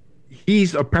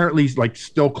 he's apparently like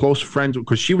still close friends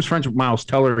because she was friends with Miles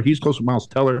Teller. He's close with Miles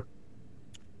Teller.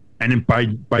 And then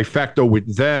by facto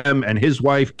with them and his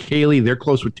wife, Kaylee, they're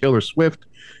close with Taylor Swift.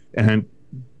 And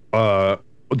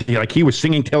like he was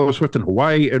singing Taylor Swift in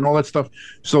Hawaii and all that stuff.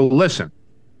 So listen,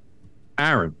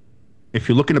 Aaron, if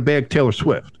you're looking to bag Taylor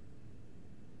Swift,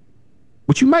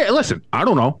 which you might listen, I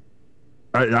don't know.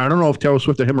 I don't know if Taylor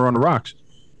Swift and him are on the rocks.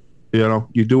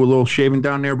 You do a little shaving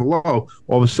down there below,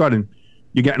 all of a sudden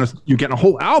you're getting a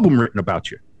whole album written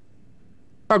about you.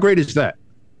 How great is that?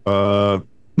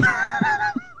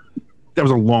 That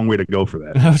was a long way to go for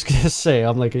that. I was gonna say,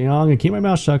 I'm like, I'm gonna keep my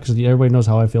mouth shut because everybody knows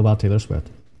how I feel about Taylor Swift.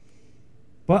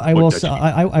 But I will say,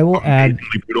 I will add,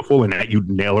 amazingly beautiful, and that you'd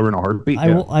nail her in a heartbeat.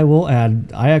 I will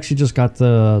add, I actually just got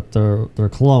their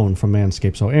cologne from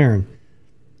Manscaped. So Aaron,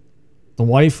 the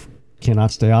wife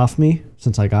cannot stay off me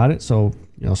since I got it. So,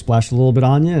 splash a little bit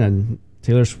on you, and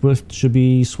Taylor Swift should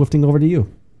be swifting over to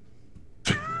you.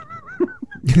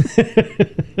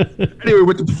 Anyway,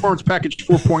 with the Performance Package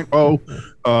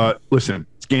 4.0, listen,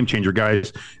 it's game changer,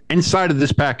 guys. Inside of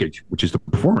this package, which is the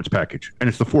Performance Package, and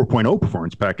it's the 4.0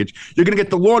 Performance Package, you're going to get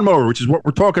the lawnmower, which is what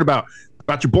we're talking about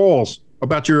your balls,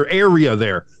 about your area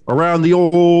there, around the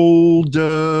old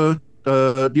the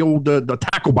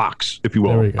tackle box, if you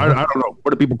will. I don't know. What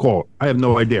do people call it? I have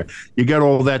no idea. You get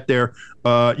all that there.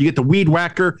 You get the weed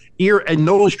whacker, ear and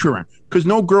nose trimmer, because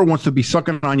no girl wants to be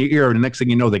sucking on your ear, and the next thing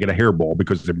you know, they get a hairball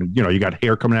because you got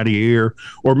hair coming out of your ear.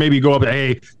 Or maybe you go up and,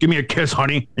 hey, give me a kiss,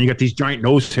 honey, and you got these giant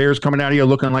nose hairs coming out of you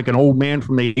looking like an old man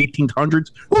from the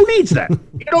 1800s. Who needs that?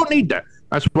 You don't need that.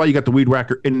 That's why you got the weed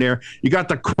whacker in there. You got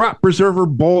the crop preserver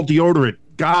ball deodorant.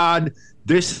 God,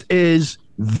 this is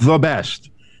the best.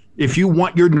 If you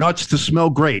want your nuts to smell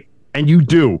great, and you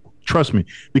do, trust me,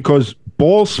 because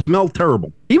balls smell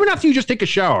terrible. Even after you just take a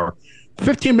shower,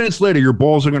 15 minutes later, your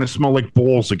balls are going to smell like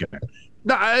balls again.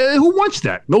 Now, who wants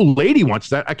that? No lady wants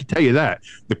that. I can tell you that.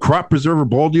 The crop preserver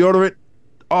ball deodorant,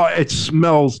 it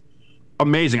smells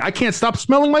amazing. I can't stop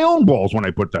smelling my own balls when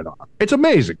I put that on. It's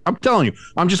amazing. I'm telling you.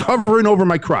 I'm just hovering over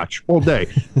my crotch all day.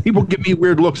 People give me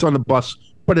weird looks on the bus,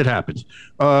 but it happens.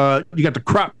 You got the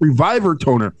crop reviver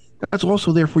toner. That's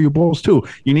also there for your balls too.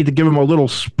 You need to give them a little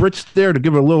spritz there to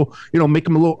give it a little, make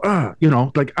them a little,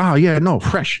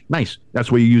 fresh, nice.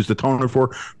 That's what you use the toner for.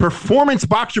 Performance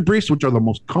boxer briefs, which are the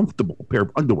most comfortable pair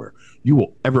of underwear you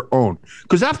will ever own.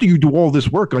 Because after you do all this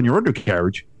work on your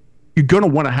undercarriage, you're gonna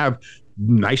want to have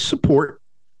nice support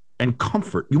and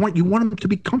comfort. You want them to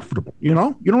be comfortable. You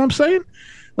know what I'm saying?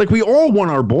 Like, we all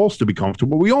want our balls to be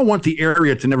comfortable. We all want the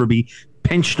area to never be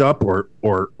pinched up or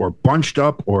bunched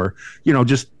up or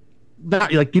just.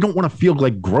 Not like, you don't want to feel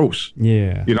like gross.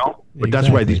 Yeah. But that's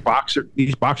why these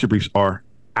boxer briefs are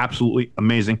absolutely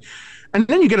amazing. And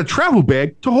then you get a travel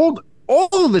bag to hold all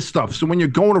of this stuff. So when you're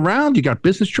going around, you got a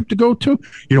business trip to go to,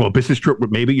 a business trip with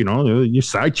maybe, your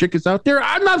side chick is out there.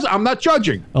 I'm not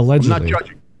judging. Allegedly. I'm not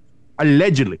judging.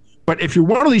 Allegedly. But if you're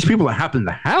one of these people that happen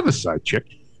to have a side chick,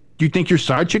 do you think your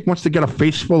side chick wants to get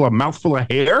a mouthful of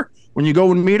hair when you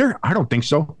go and meet her? I don't think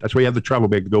so. That's why you have the travel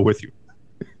bag to go with you.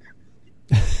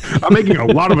 I'm making a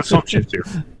lot of assumptions here.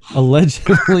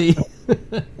 Allegedly.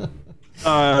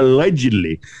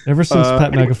 Allegedly. Ever since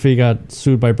Pat McAfee got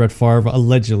sued by Brett Favre,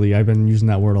 allegedly, I've been using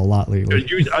that word a lot lately.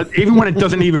 Even when it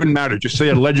doesn't even matter, just say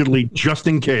allegedly, just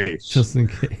in case. Just in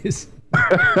case.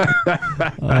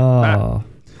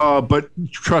 But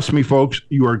trust me, folks,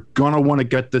 you are going to want to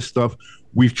get this stuff.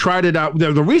 We've tried it out.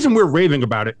 The reason we're raving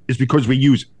about it is because we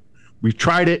use it. We've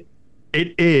tried it.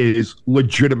 It is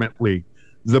legitimately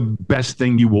the best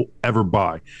thing you will ever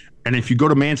buy. And if you go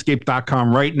to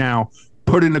manscaped.com right now,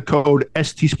 put in the code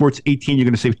STSports18, you're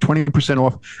going to save 20%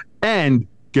 off and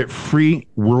get free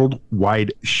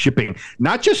worldwide shipping.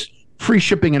 Not just free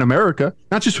shipping in America,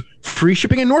 not just free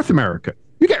shipping in North America.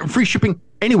 You're getting free shipping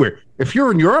anywhere. If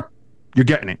you're in Europe, you're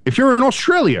getting it. If you're in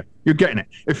Australia, you're getting it.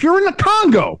 If you're in the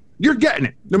Congo, you're getting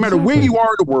it. No matter where you are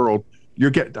in the world, you're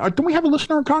getting. Don't we have a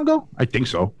listener in Congo? I think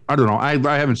so. I don't know. I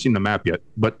haven't seen the map yet.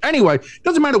 But anyway,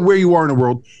 doesn't matter where you are in the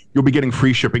world, you'll be getting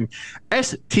free shipping.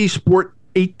 ST Sports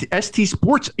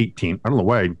 18. I don't know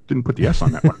why I didn't put the S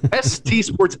on that one. ST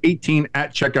Sports 18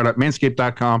 at checkout at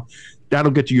manscaped.com.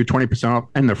 That'll get you your 20% off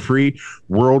and the free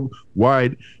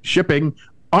worldwide shipping.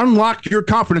 Unlock your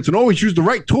confidence and always use the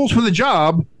right tools for the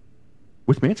job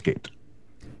with Manscaped.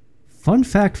 Fun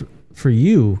fact for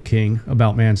you, King,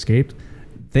 about Manscaped.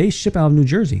 They ship out of New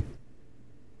Jersey.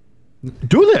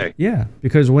 Do they? Yeah,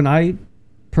 because when I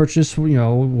purchased,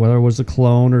 whether it was the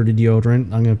cologne or the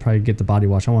deodorant, I'm going to probably get the body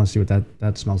wash. I want to see what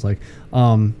that smells like.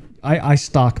 I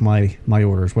stock my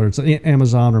orders, whether it's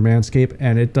Amazon or Manscaped,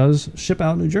 and it does ship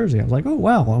out New Jersey. I was like, oh,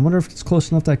 wow, I wonder if it's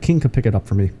close enough that King could pick it up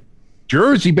for me.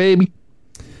 Jersey, baby.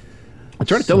 I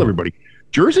try to tell everybody.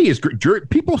 Jersey is great.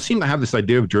 People seem to have this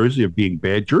idea of Jersey of being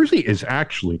bad. Jersey is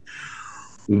actually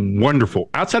wonderful.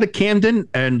 Outside of Camden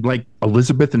and like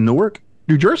Elizabeth and Newark,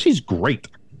 New Jersey's great.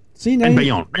 See, now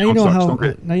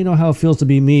you know how it feels to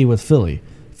be me with Philly.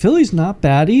 Philly's not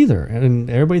bad either, and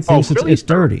everybody thinks it's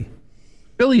dirty.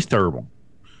 Philly's terrible.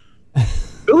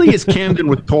 Philly is Camden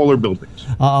with taller buildings.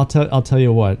 I'll tell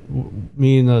you what.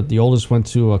 Me and the oldest went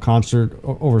to a concert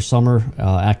over summer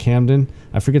at Camden.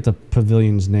 I forget the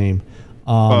pavilion's name.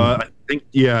 I think,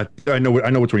 yeah, I know which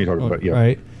one you're talking about. Yeah,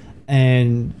 right.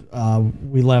 And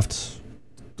we left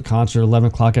the concert 11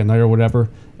 o'clock at night or whatever,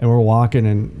 and we're walking,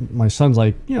 and my son's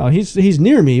like, he's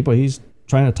near me, but he's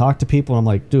trying to talk to people. And I'm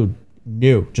like, dude,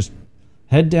 no, just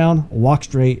head down, walk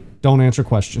straight, don't answer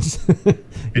questions.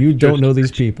 You don't know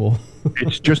these people.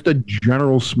 It's just a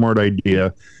general smart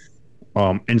idea.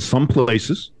 In some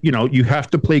places, you have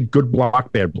to play good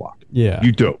block, bad block. Yeah.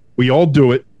 You do. We all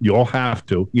do it. You all have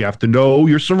to. You have to know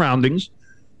your surroundings,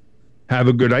 have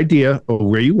a good idea of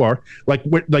where you are.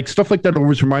 Like stuff like that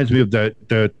always reminds me of that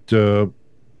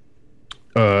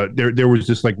there was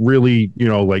this like really,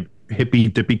 like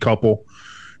hippie dippy couple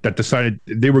that decided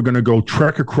they were going to go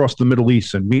trek across the Middle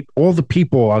East and meet all the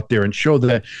people out there and show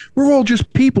that we're all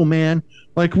just people, man.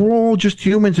 Like, we're all just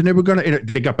humans, and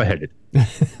they got beheaded.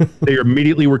 They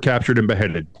immediately were captured and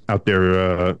beheaded out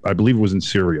there. I believe it was in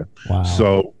Syria. Wow.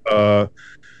 So,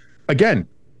 again,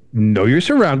 know your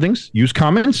surroundings, use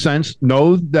common sense,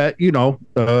 know that,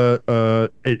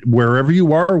 wherever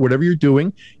you are or whatever you're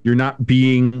doing, you're not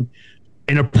being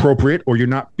inappropriate or you're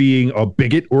not being a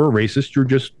bigot or a racist. You're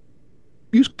just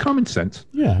use common sense.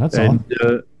 Yeah, that's all.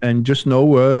 And just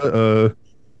know,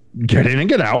 get in and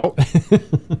get out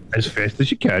as fast as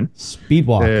you can. Speed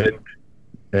walk.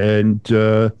 And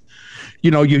it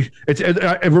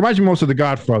reminds me most of The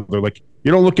Godfather. Like,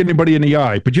 you don't look anybody in the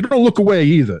eye, but you don't look away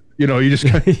either. You just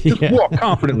walk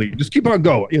confidently. Just keep on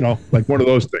going. Like one of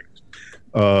those things.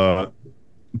 But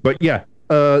yeah,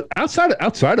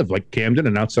 outside of like Camden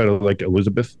and outside of like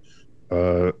Elizabeth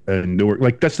and Newark,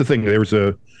 like that's the thing. There's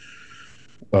I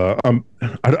don't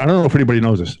know if anybody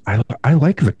knows this. I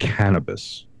like the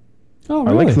cannabis. Oh,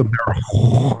 really? I like the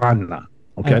marijuana.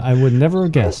 Okay, I would never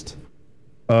have guessed.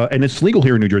 And it's legal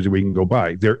here in New Jersey. We can go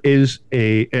buy. There is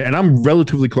and I'm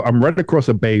relatively close. I'm right across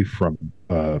a bay from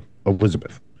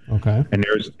Elizabeth. Okay. And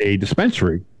there's a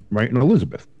dispensary right in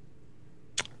Elizabeth.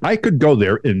 I could go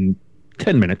there in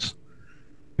 10 minutes,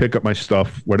 pick up my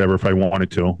stuff, whatever, if I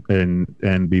wanted to,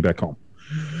 and be back home.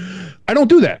 I don't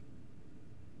do that.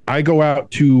 I go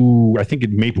out to, I think,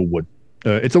 in Maplewood.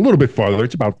 It's a little bit farther.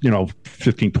 It's about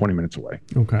 15, 20 minutes away.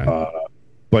 Okay.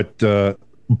 But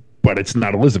it's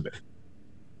not Elizabeth,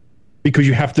 because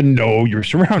you have to know your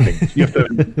surroundings. You have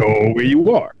to know where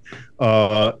you are.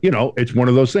 It's one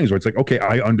of those things where it's like, okay,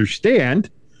 I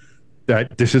understand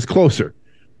that this is closer,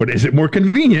 but is it more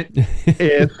convenient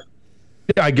if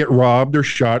I get robbed or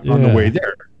shot on the way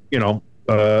there?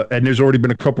 And there's already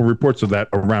been a couple reports of that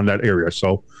around that area.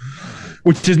 So,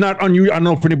 which is not unusual. I don't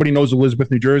know if anybody knows Elizabeth,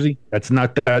 New Jersey. That's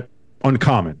not that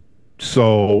uncommon.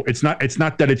 So it's not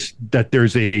that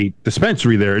there's a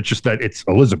dispensary there. It's just that it's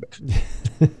Elizabeth.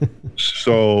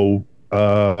 So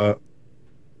yeah,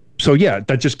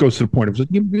 that just goes to the point of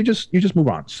you just move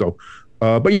on. So,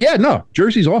 but yeah, no,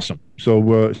 Jersey's awesome. So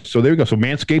there you go. So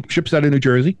Manscaped ships out of New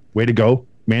Jersey. Way to go,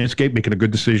 Manscaped, making a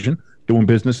good decision, doing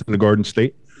business in the Garden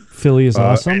State. Philly is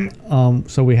awesome.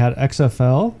 So we had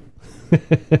XFL.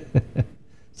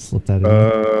 Slip that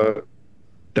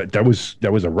in. That was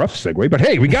a rough segue, but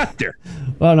hey, we got there.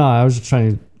 Well, no, I was just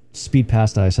trying to speed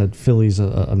past that. I said Philly's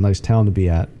a nice town to be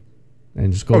at,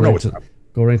 and just go right to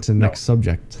the next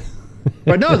subject.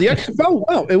 But no, the XFL.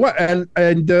 Well, it was,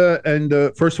 and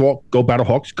first of all, go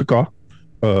Battlehawks, caw.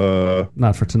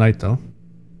 Not for tonight though.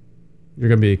 You're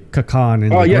gonna be cacan in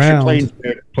the yes, ground.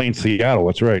 You're playing Seattle.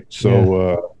 That's right.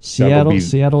 So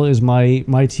Seattle is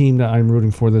my team that I'm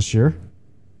rooting for this year,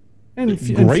 and in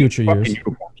future years.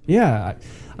 Uniforms. Yeah,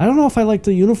 I don't know if I like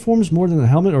the uniforms more than the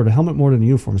helmet or the helmet more than the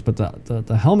uniforms, but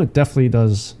the helmet definitely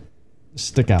does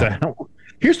stick out.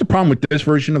 Here's the problem with this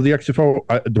version of the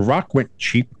XFL. The Rock went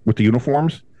cheap with the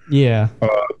uniforms. Yeah,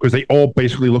 because they all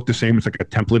basically look the same. It's like a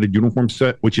templated uniform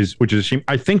set, which is a shame.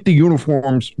 I think the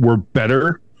uniforms were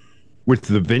better with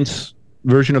the Vince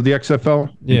version of the XFL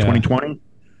in 2020.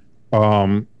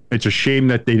 It's a shame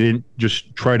that they didn't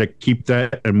just try to keep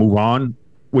that and move on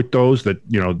with those. That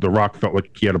The Rock felt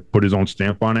like he had to put his own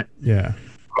stamp on it. Yeah,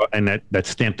 and that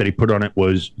stamp that he put on it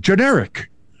was generic.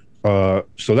 So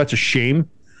that's a shame.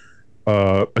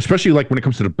 Especially like when it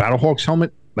comes to the Battlehawks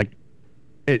helmet, like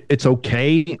it's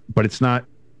okay, but it's not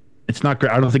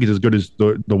great. I don't think it's as good as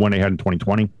the one they had in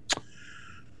 2020.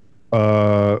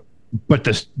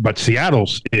 But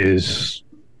Seattle's is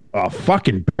a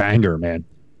fucking banger, man.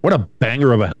 What a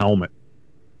banger of a helmet.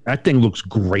 That thing looks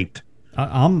great.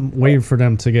 I'm waiting for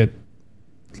them to get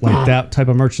like that type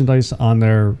of merchandise on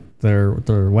their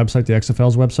website, the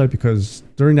XFL's website, because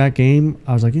during that game,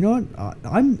 I was like, you know what?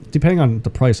 I'm depending on the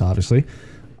price, obviously.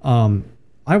 I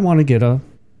want to get a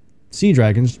Sea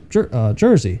Dragons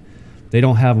jersey. They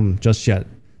don't have them just yet.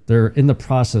 They're in the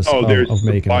process of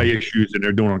making supply issues, and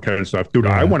they're doing all kind of stuff, dude.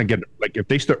 Yeah. I want to get if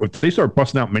they start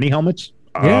busting out mini helmets.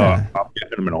 I'll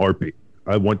get them in a heartbeat.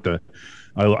 I want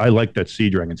I like that Sea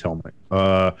Dragons helmet.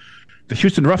 The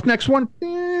Houston Roughnecks one,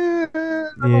 I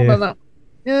don't know about that.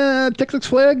 Yeah, Texas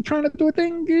flag trying to do a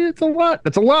thing. It's a lot.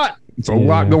 It's a lot. It's a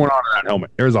lot going on in that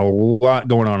helmet. There's a lot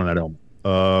going on in that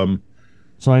helmet.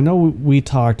 So I know we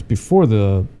talked before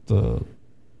the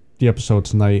episode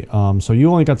tonight. So you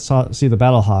only got to see the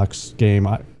Battlehawks game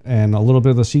and a little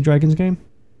bit of the Sea Dragons game.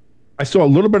 I saw a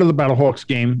little bit of the Battlehawks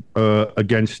game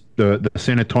against the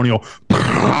San Antonio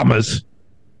Brahmas.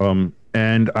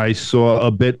 And I saw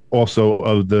a bit also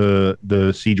of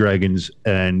the Sea Dragons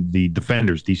and the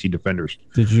Defenders, DC Defenders.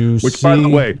 Did you see... by the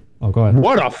way... Oh, go ahead.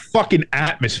 What a fucking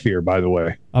atmosphere, by the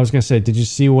way. I was going to say, did you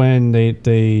see when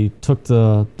they took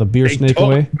the beer snake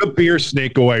away? The beer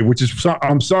snake away, which is...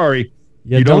 I'm sorry.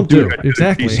 Yeah, you don't do it. To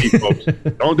exactly. The DC folks.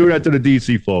 Don't do that to the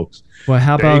DC folks. But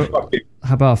how about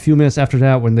a few minutes after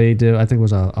that when they did, I think it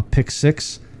was a pick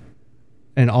six,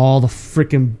 and all the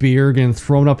freaking beer getting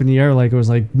thrown up in the air like it was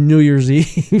like New Year's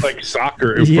Eve. Like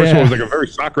soccer. First of all, it was like a very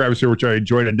soccer atmosphere, which I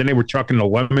enjoyed. And then they were chucking the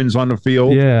lemons on the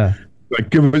field. Yeah.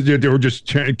 Like, they were just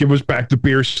chanting, give us back the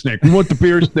beer snake. We want the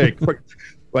beer snake.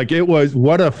 Like, it was,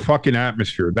 what a fucking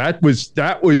atmosphere. That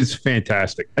was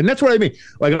fantastic. And that's what I mean.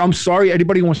 Like, I'm sorry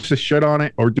anybody wants to shit on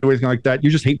it or do anything like that. You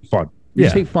just hate fun. You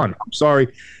just hate fun. I'm sorry.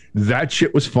 That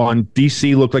shit was fun.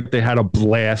 DC looked like they had a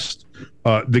blast.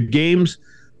 The games,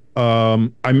 I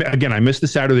missed the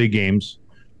Saturday games,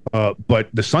 but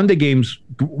the Sunday games,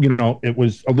 it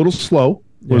was a little slow.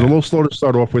 It was a little slow to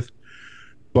start off with,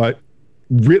 but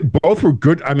both were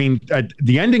good. I mean, at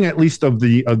the ending, at least of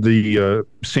the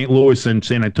St. Louis and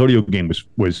San Antonio game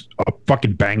was a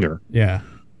fucking banger. Yeah.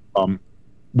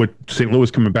 With St.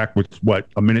 Louis coming back with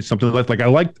a minute something left. Like, I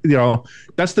like,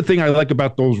 that's the thing I like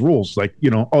about those rules. Like, you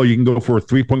can go for a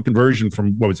 3-point conversion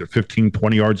from 15,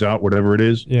 20 yards out, whatever it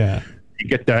is. Yeah. You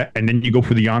get that, and then you go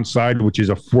for the onside, which is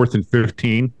a 4th and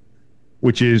 15,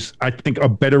 which is, I think, a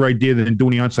better idea than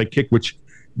doing the onside kick, which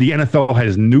the NFL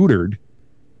has neutered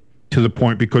to the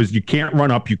point because you can't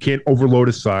run up, you can't overload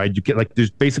a side, you get there's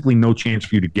basically no chance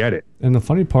for you to get it. And the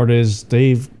funny part is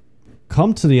they've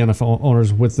come to the NFL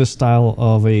owners with this style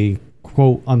of a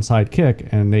quote onside kick,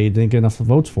 and they didn't get enough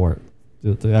votes for it.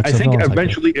 The I think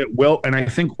eventually it will, and I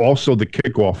think also the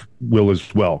kickoff will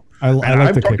as well. I've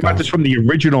talked about this from the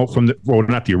original,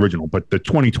 not the original, but the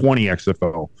 2020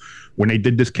 XFL, when they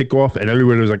did this kickoff, and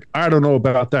everybody was like, I don't know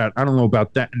about that. I don't know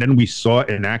about that. And then we saw it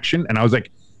in action, and I was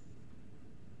like,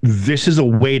 this is a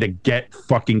way to get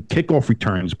fucking kickoff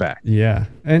returns back. Yeah,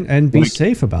 and be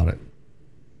safe about it.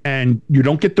 And you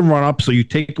don't get the run up, so you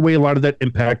take away a lot of that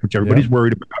impact, which everybody's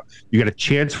worried about. You get a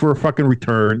chance for a fucking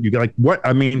return. You get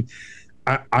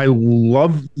I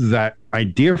love that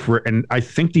idea for it, and I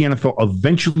think the NFL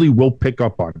eventually will pick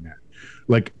up on that.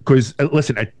 Because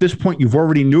listen, at this point, you've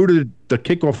already neutered the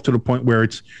kickoff to the point where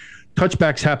it's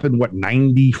touchbacks happen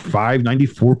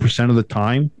 94% of the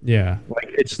time. Yeah,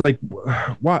 it's like,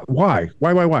 why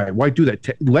do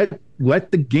that?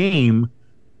 Let the game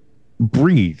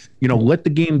breathe. Let the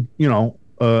game. Let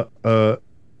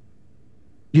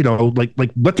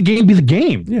the game be the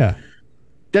game. Yeah.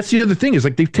 That's the other thing is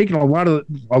they've taken a lot of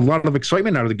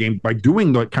excitement out of the game by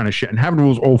doing that kind of shit and having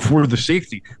rules for the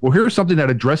safety. Well, here's something that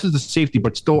addresses the safety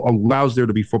but still allows there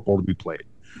to be football to be played.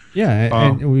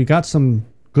 Yeah, and we got some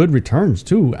good returns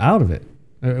too out of it.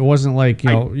 It wasn't like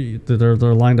they're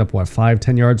lined up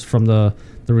 5-10 yards from the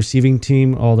receiving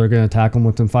team. Oh, they're going to tackle them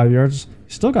within 5 yards.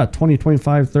 You still got 20,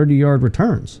 25, 30 yard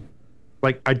returns.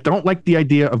 I don't like the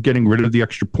idea of getting rid of the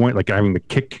extra point, like having the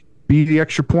kick be the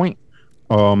extra point.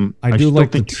 I do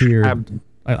like the tiered.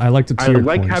 I like the tiered. I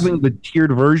like having the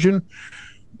tiered version,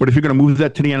 but if you're going to move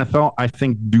that to the NFL, I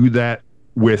think do that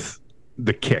with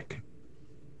the kick.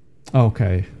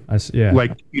 Okay, yeah.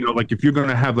 If you're going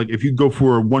to have if you go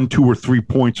for 1, 2, or 3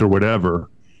 points or whatever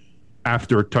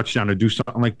after a touchdown to do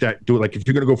something like that, do it. If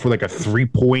you're going to go for a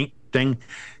 3-point thing,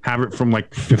 have it from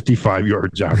 55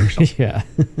 yards out or something. Yeah.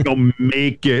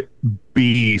 Make it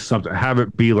be something. Have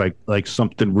it be like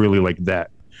something really like that.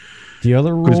 The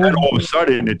other rule, because then all of a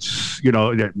sudden it's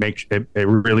it makes it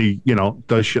really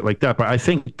does shit like that. But I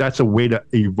think that's a way to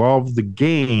evolve the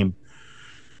game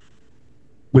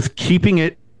with keeping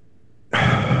it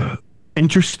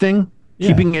interesting,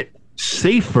 keeping it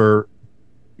safer,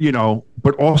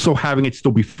 but also having it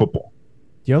still be football.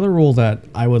 The other rule that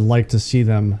I would like to see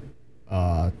them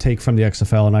take from the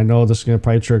XFL, and I know this is going to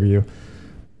probably trigger you,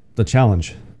 the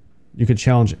challenge. You could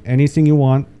challenge anything you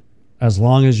want, as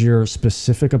long as you're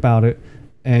specific about it,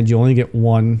 and you only get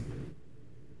one,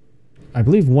 I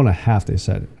believe 1.5, they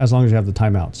said, as long as you have the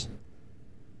timeouts.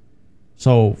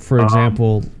 So, for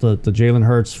example, the Jalen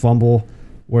Hurts fumble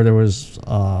where there was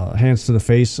hands to the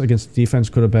face against the defense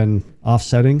could have been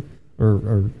offsetting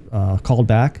or called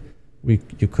back, you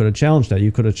could have challenged that.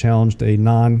 You could have challenged a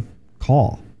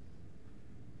non-call.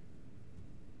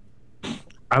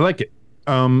 I like it.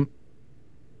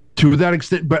 To that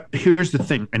extent, but here's the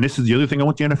thing, and this is the other thing I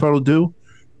want the NFL to do,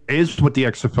 is what the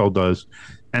XFL does,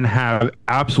 and have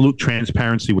absolute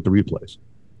transparency with the replays.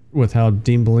 With how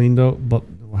Dean Blandino, but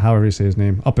however you say his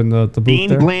name, up in the booth Dean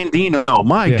there. Blandino.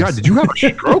 My Yes. God, did you have a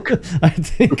stroke? I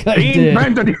think I Dean did.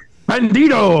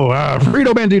 Bandito,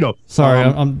 Frito Bandito. Sorry,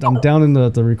 I'm down in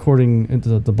the recording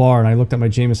into the bar, and I looked at my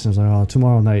Jameson. I was like, oh,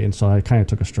 tomorrow night, and so I kind of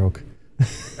took a stroke.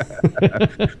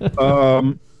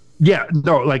 Yeah,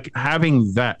 no, like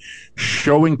having that,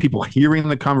 showing people, hearing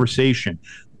the conversation,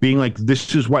 being like,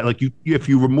 this is why, like, if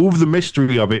you remove the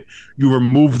mystery of it, you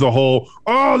remove the whole,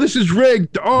 oh, this is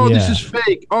rigged, oh, this is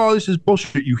fake, oh, this is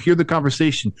bullshit. You hear the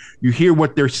conversation, you hear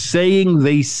what they're saying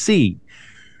they see,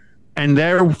 and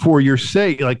therefore you're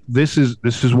saying, like, this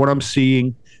is what I'm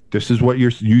seeing, this is what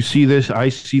you see this, I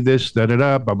see this,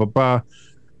 da-da-da, ba-ba-ba,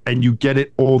 and you get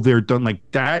it all there done. Like,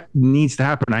 that needs to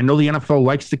happen. I know the NFL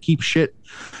likes to keep shit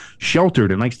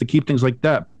sheltered and likes to keep things like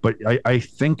that, but I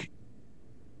think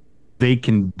they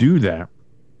can do that.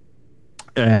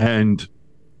 And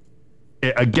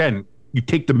again, you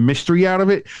take the mystery out of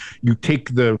it, you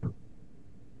take the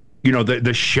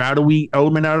shadowy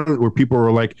element out of it, where people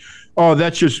are like, oh,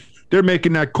 that's just, they're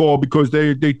making that call because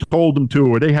they told them to,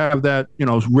 or they have that,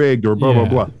 rigged, or blah blah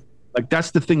blah. Like, that's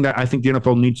the thing that I think the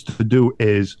NFL needs to do,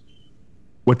 is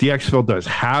what the XFL does.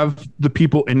 Have the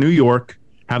people in New York,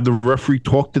 have the referee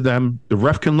talk to them. The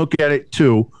ref can look at it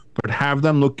too, but have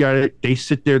them look at it. They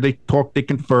sit there, they talk, they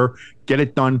confer, get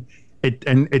it done.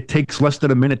 It takes less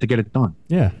than a minute to get it done.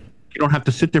 Yeah. You don't have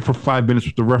to sit there for 5 minutes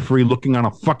with the referee looking on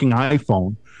a fucking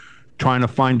iPhone, trying to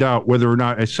find out whether or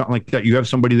not it's something like that. You have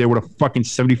somebody there with a fucking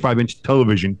 75-inch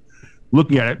television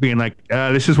looking at it, being like,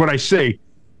 this is what I see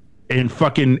in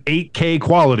fucking 8K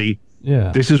quality.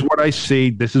 Yeah. This is what I see.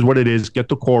 This is what it is. Get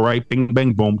the call right. Bing,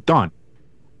 bang, boom. Done.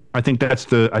 I think that's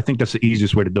the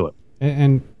easiest way to do it.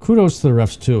 And kudos to the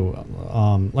refs too.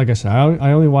 Like I said,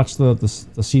 I only watched the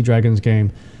Sea Dragons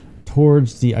game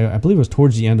towards I believe it was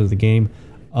towards the end of the game.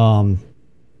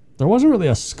 There wasn't really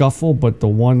a scuffle, but the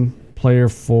one player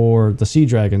for the Sea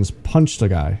Dragons punched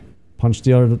the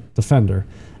other defender,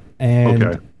 and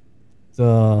Okay.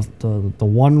 the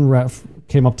one ref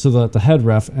came up to the head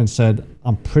ref and said,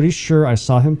 I'm pretty sure I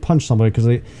saw him punch somebody,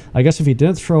 because I guess if he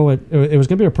didn't throw it, it was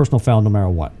going to be a personal foul no matter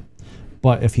what.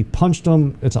 But if he punched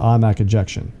him, it's an automatic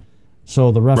ejection.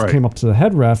 So the ref came up to the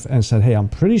head ref and said, hey, I'm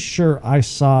pretty sure I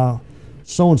saw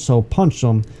so-and-so punch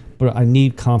him, but I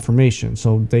need confirmation.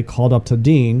 So they called up to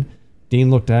Dean. Dean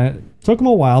looked at it. Took him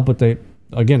a while, but they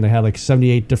had like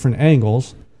 78 different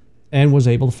angles, and was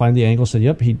able to find the angle. Said,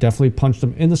 yep, he definitely punched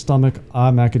him in the stomach,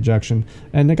 automatic ejection,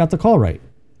 and they got the call right.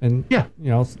 And, yeah,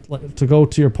 to go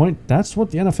to your point, that's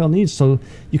what the NFL needs. So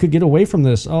you could get away from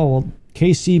this. Oh, well,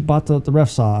 KC bought the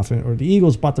refs off, or the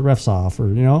Eagles bought the refs off, or,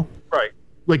 Right.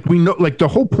 Like, we know, like, the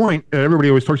whole point everybody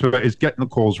always talks about is getting the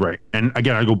calls right. And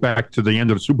again, I go back to the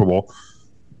end of the Super Bowl.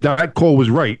 That call was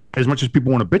right. As much as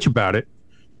people want to bitch about it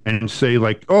and say,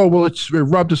 like, oh, well, it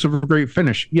robbed us of a great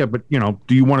finish. Yeah, but,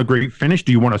 do you want a great finish?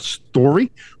 Do you want a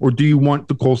story? Or do you want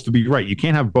the calls to be right? You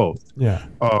can't have both. Yeah.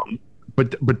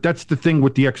 But that's the thing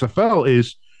with the XFL,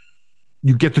 is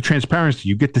you get the transparency.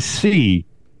 You get to see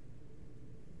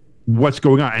what's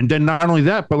going on. And then not only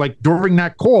that, but, like, during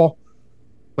that call,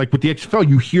 like with the XFL,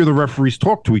 you hear the referees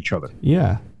talk to each other.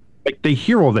 Yeah. Like, they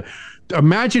hear all that.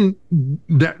 Imagine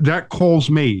that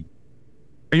call's made,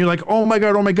 and you're like, oh my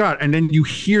God. And then you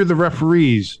hear the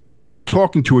referees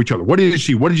talking to each other. What did you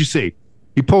see? What did you see?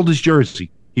 He pulled his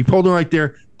jersey. He pulled it right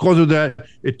there. Because of that,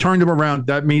 it turned him around.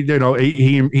 That means,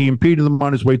 he impeded him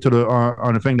on his way to the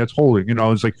on a thing that's holding.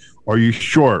 It's like, are you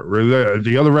sure?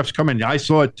 The other refs come in. I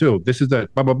saw it too. This is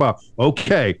that. Blah blah blah.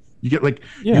 Okay, you get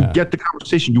you get the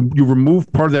conversation. You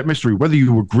remove part of that mystery, whether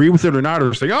you agree with it or not,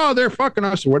 or say, oh, they're fucking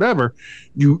us or whatever.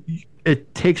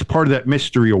 It takes part of that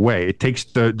mystery away. It takes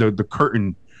the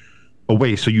curtain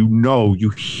away, so you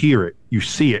hear it, you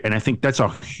see it, and I think that's a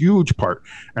huge part.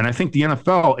 And I think the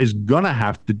NFL is gonna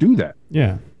have to do that.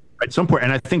 Yeah. At some point.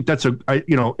 And I think that's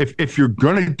if you're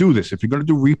going to do this, if you're going to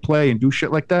do replay and do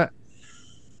shit like that,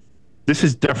 this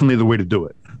is definitely the way to do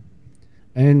it.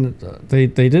 And they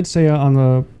did say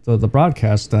on the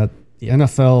broadcast that the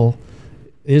NFL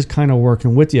is kind of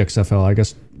working with the XFL. I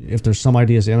guess if there's some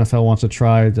ideas the NFL wants to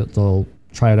try, that they'll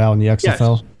try it out in the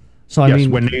XFL. Yes. So I mean,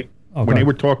 when they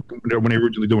were talking, when they were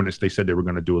originally doing this, they said they were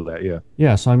going to do that. Yeah.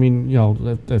 Yeah. So I mean,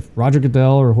 if Roger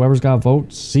Goodell or whoever's got a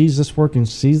vote sees this working,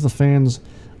 sees the fans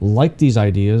like these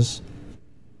ideas,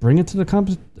 bring it to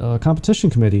the competition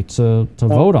committee to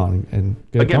vote on and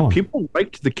get it Again, going. people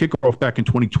liked the kickoff back in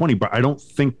 2020, but I don't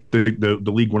think the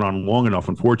league went on long enough,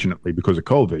 unfortunately, because of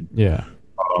COVID. Yeah.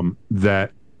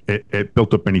 That it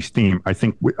built up any steam. I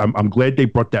think I'm glad they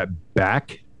brought that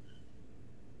back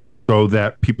so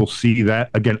that people see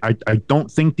that. Again, I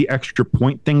don't think the extra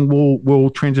point thing will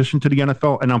transition to the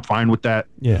NFL, and I'm fine with that.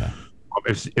 Yeah.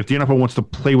 If the NFL wants to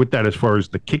play with that as far as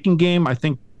the kicking game, I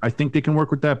think they can work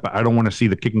with that, but I don't want to see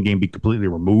the kicking game be completely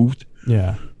removed.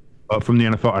 Yeah. From the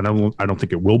NFL. I don't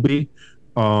think it will be.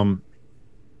 But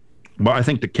I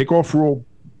think the kickoff rule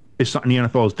is something the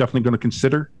NFL is definitely going to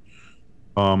consider.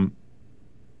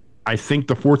 I think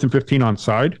the 4th and 15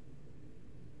 onside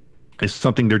is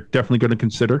something they're definitely going to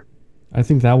consider. I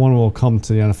think that one will come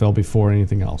to the NFL before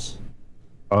anything else.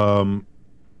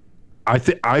 I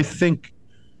think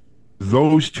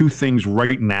those two things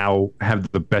right now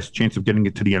have the best chance of getting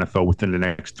it to the NFL within the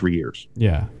next 3 years.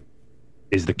 Yeah.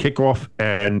 Is the kickoff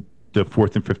and the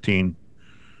 4th and 15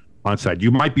 onside.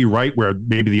 You might be right where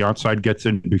maybe the onside gets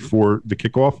in before the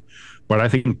kickoff, but I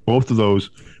think both of those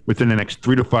within the next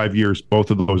 3 to 5 years, both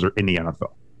of those are in the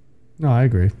NFL. No, I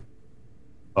agree.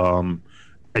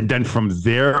 And then from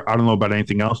there, I don't know about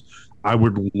anything else. I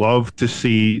would love to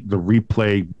see the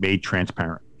replay made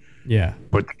transparent. Yeah.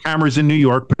 Put the cameras in New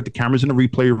York, put the cameras in the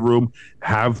replay room,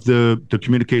 have the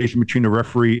communication between the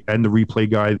referee and the replay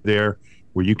guy there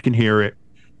where you can hear it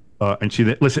and see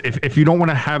that. Listen, if you don't want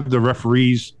to have the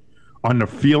referees on the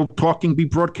field talking be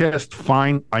broadcast,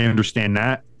 fine. I understand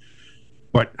that.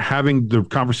 But having the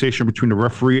conversation between the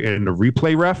referee and the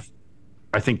replay ref,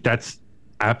 I think that's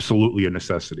absolutely a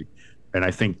necessity. And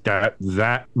I think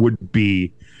that would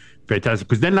be fantastic.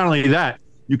 Because then not only that,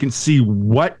 you can see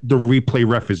what the replay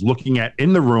ref is looking at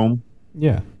in the room.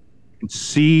 Yeah. And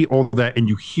see all that, and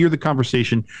you hear the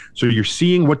conversation. So you're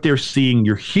seeing what they're seeing.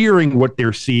 You're hearing what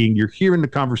they're seeing. You're hearing the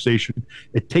conversation.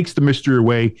 It takes the mystery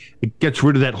away. It gets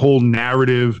rid of that whole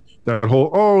narrative, that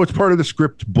whole, it's part of the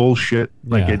script bullshit.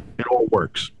 Like Yeah. it all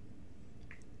works.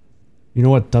 You know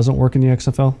what doesn't work in the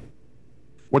XFL?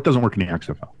 What doesn't work in the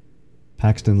XFL?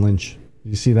 Paxton Lynch.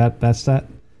 You see that stat?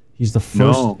 He's the first.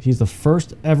 No. He's the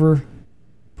first ever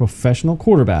professional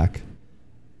quarterback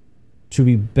to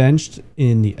be benched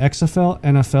in the XFL,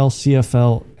 NFL,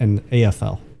 CFL, and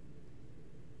AFL.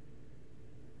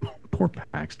 Poor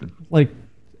Paxton. Like,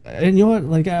 and you know what?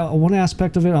 Like, one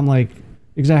aspect of it, I'm like,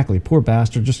 exactly, poor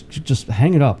bastard. Just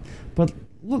hang it up. But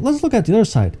let's look at the other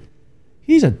side.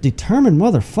 He's a determined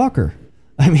motherfucker.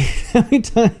 I mean, how many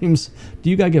times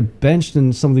do you gotta get benched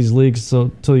in some of these leagues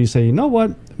till you say, you know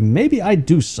what? Maybe I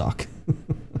do suck.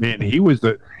 Man, he was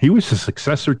the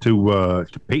successor to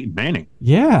Peyton Manning.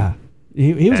 Yeah.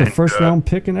 He was a And, first round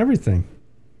pick and everything.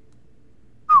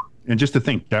 And just to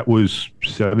think, that was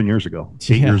 7 years ago, 8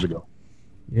 Yeah. years ago.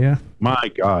 Yeah.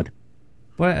 My God.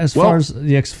 But as far as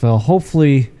the XFL,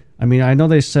 hopefully, I mean, I know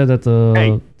they said that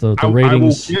the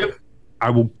ratings. I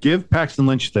will give Paxton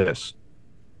Lynch this.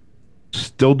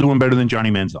 Still doing better than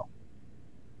Johnny Manziel.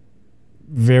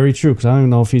 Very true, because I don't even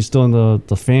know if he's still in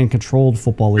the fan-controlled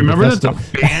football league. Remember If that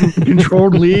that's the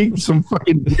fan-controlled league? Some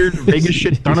fucking weird Vegas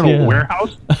shit done in Yeah. a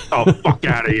warehouse? Oh, fuck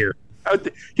out of here!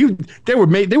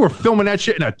 They were filming that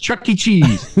shit in a Chuck E.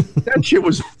 Cheese. That shit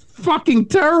was fucking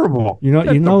terrible. You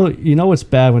know it's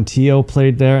bad when T.O.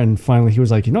 played there, and finally he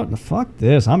was like, you know what, fuck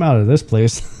this, I'm out of this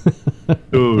place.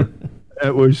 Dude,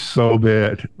 that was so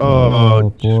bad.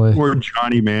 Oh, boy. Poor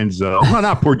Johnny Manziel. Well,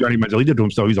 not poor Johnny Manziel. He did to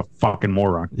himself. He's a fucking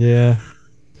moron. Yeah.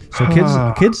 So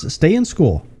kids, stay in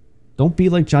school. Don't be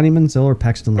like Johnny Manziel or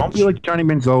Paxton Lynch. Don't be like Johnny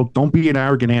Manziel. Don't be an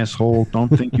arrogant asshole. Don't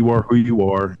think you are who you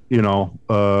are. You know,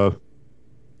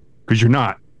 because you're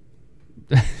not.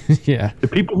 Yeah. The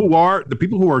people who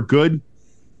are good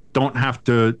don't have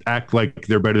to act like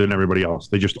they're better than everybody else.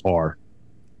 They just are,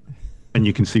 and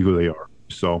you can see who they are.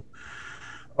 So,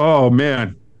 oh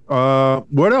man,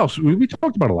 what else? We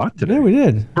talked about a lot today. Yeah, we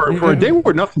did. For a day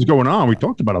where nothing's going on, we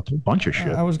talked about a whole bunch of shit.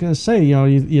 I was gonna say,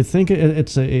 you think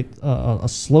it's a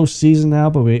slow season now,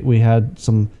 but we had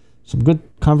some good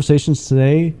conversations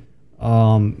today.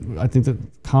 I think that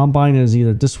Combine is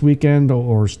either this weekend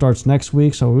or starts next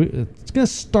week, so it's gonna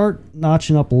start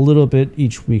notching up a little bit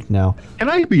each week now. Can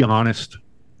I be honest?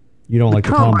 You don't like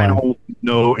the Combine? holds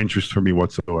no interest for me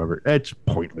whatsoever. It's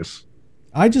pointless.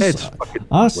 It's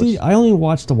honestly, I only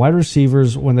watch the wide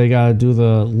receivers when they gotta do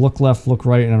the look left, look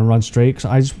right, and run straight. Because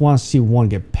I just want to see one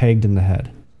get pegged in the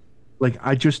head. Like,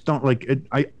 I just don't like it.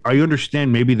 I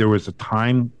understand maybe there was a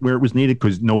time where it was needed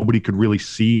because nobody could really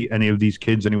see any of these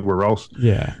kids anywhere else.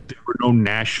 Yeah, there were no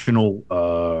national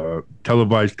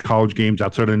televised college games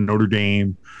outside of Notre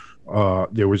Dame.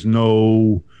 There was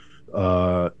no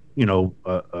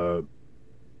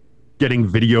getting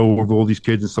video of all these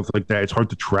kids and stuff like that. It's hard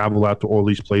to travel out to all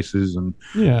these places and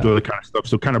do all that kind of stuff.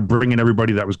 So kind of bringing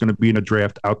everybody that was going to be in a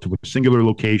draft out to a singular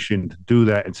location to do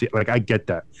that and see, like, I get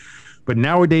that. But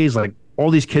nowadays, like,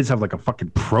 all these kids have like a fucking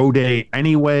pro day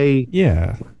anyway.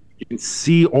 Yeah. You can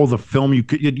see all the film. You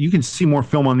can see more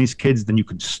film on these kids than you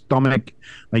can stomach.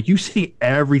 Like, you see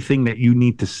everything that you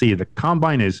need to see. The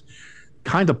combine is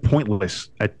kind of pointless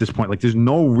at this point. Like, there's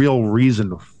no real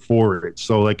reason for it.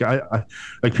 So like I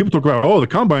like people talk about, the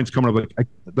combine's coming up.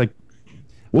 I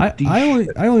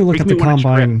only look at the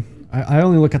combine. I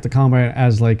only look at the combine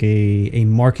as like a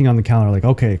marking on the calendar. Like,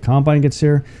 okay, combine gets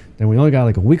here, then we only got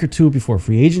like a week or two before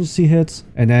free agency hits,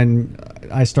 and then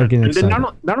I start getting excited. And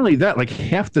then not only that, like,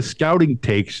 half the scouting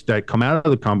takes that come out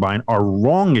of the combine are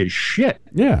wrong as shit.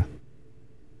 Yeah.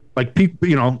 Like,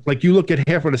 people, like, you look at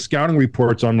half of the scouting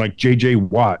reports on like J.J.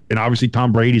 Watt, and obviously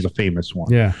Tom Brady's a famous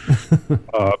one. Yeah.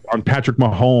 On Patrick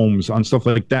Mahomes, on stuff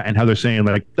like that, and how they're saying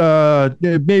like,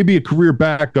 maybe a career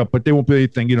backup, but they won't be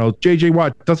anything. J.J.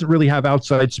 Watt doesn't really have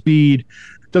outside speed,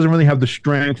 doesn't really have the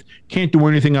strength, can't do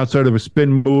anything outside of a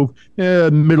spin move.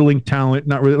 Middling talent,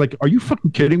 not really. Like, are you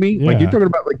fucking kidding me? Yeah. Like, you're talking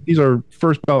about like these are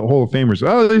first ballot Hall of Famers.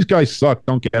 Oh, these guys suck.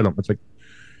 Don't get them. It's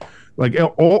like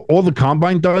all the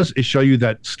combine does is show you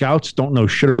that scouts don't know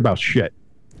shit about shit.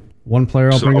 One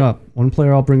player I'll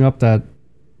bring up that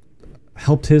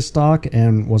helped his stock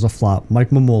and was a flop. Mike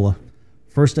Mamula.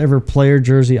 First ever player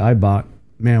jersey I bought.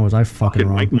 Man, was I fucking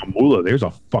wrong. Mike Mamula, there's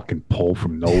a fucking pull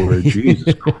from nowhere.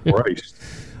 Jesus Christ.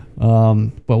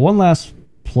 But one last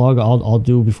plug I'll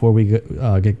do before we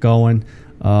get going.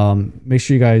 Make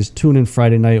sure you guys tune in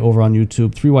Friday night over on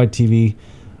YouTube, 3Wide TV.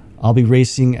 I'll be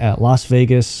racing at Las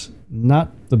Vegas.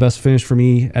 Not the best finish for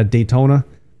me at Daytona.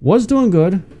 Was doing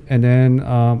good, and then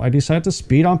I decided to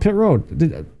speed on pit road.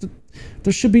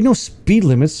 There should be no speed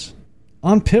limits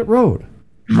on pit road.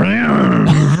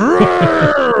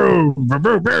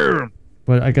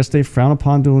 But I guess they frown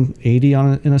upon doing 80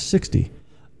 in a 60.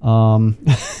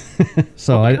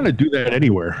 So I kind of do that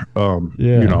anywhere.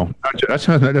 That's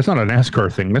not a NASCAR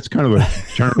thing. That's kind of a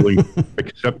generally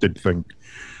accepted thing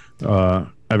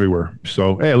everywhere.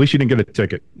 So hey, at least you didn't get a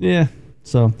ticket. Yeah.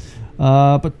 So,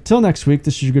 but till next week,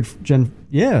 this is your good Jen.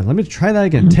 Yeah, let me try that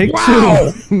again. Take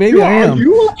two. Maybe I am.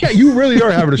 You really are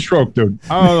having a stroke, dude.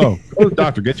 I don't know. Go to the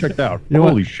doctor. Get checked out.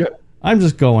 Holy shit. I'm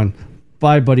just going.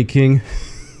 Bye, Buddy King.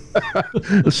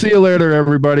 See you later,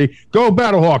 everybody. Go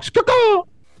Battlehawks. Go!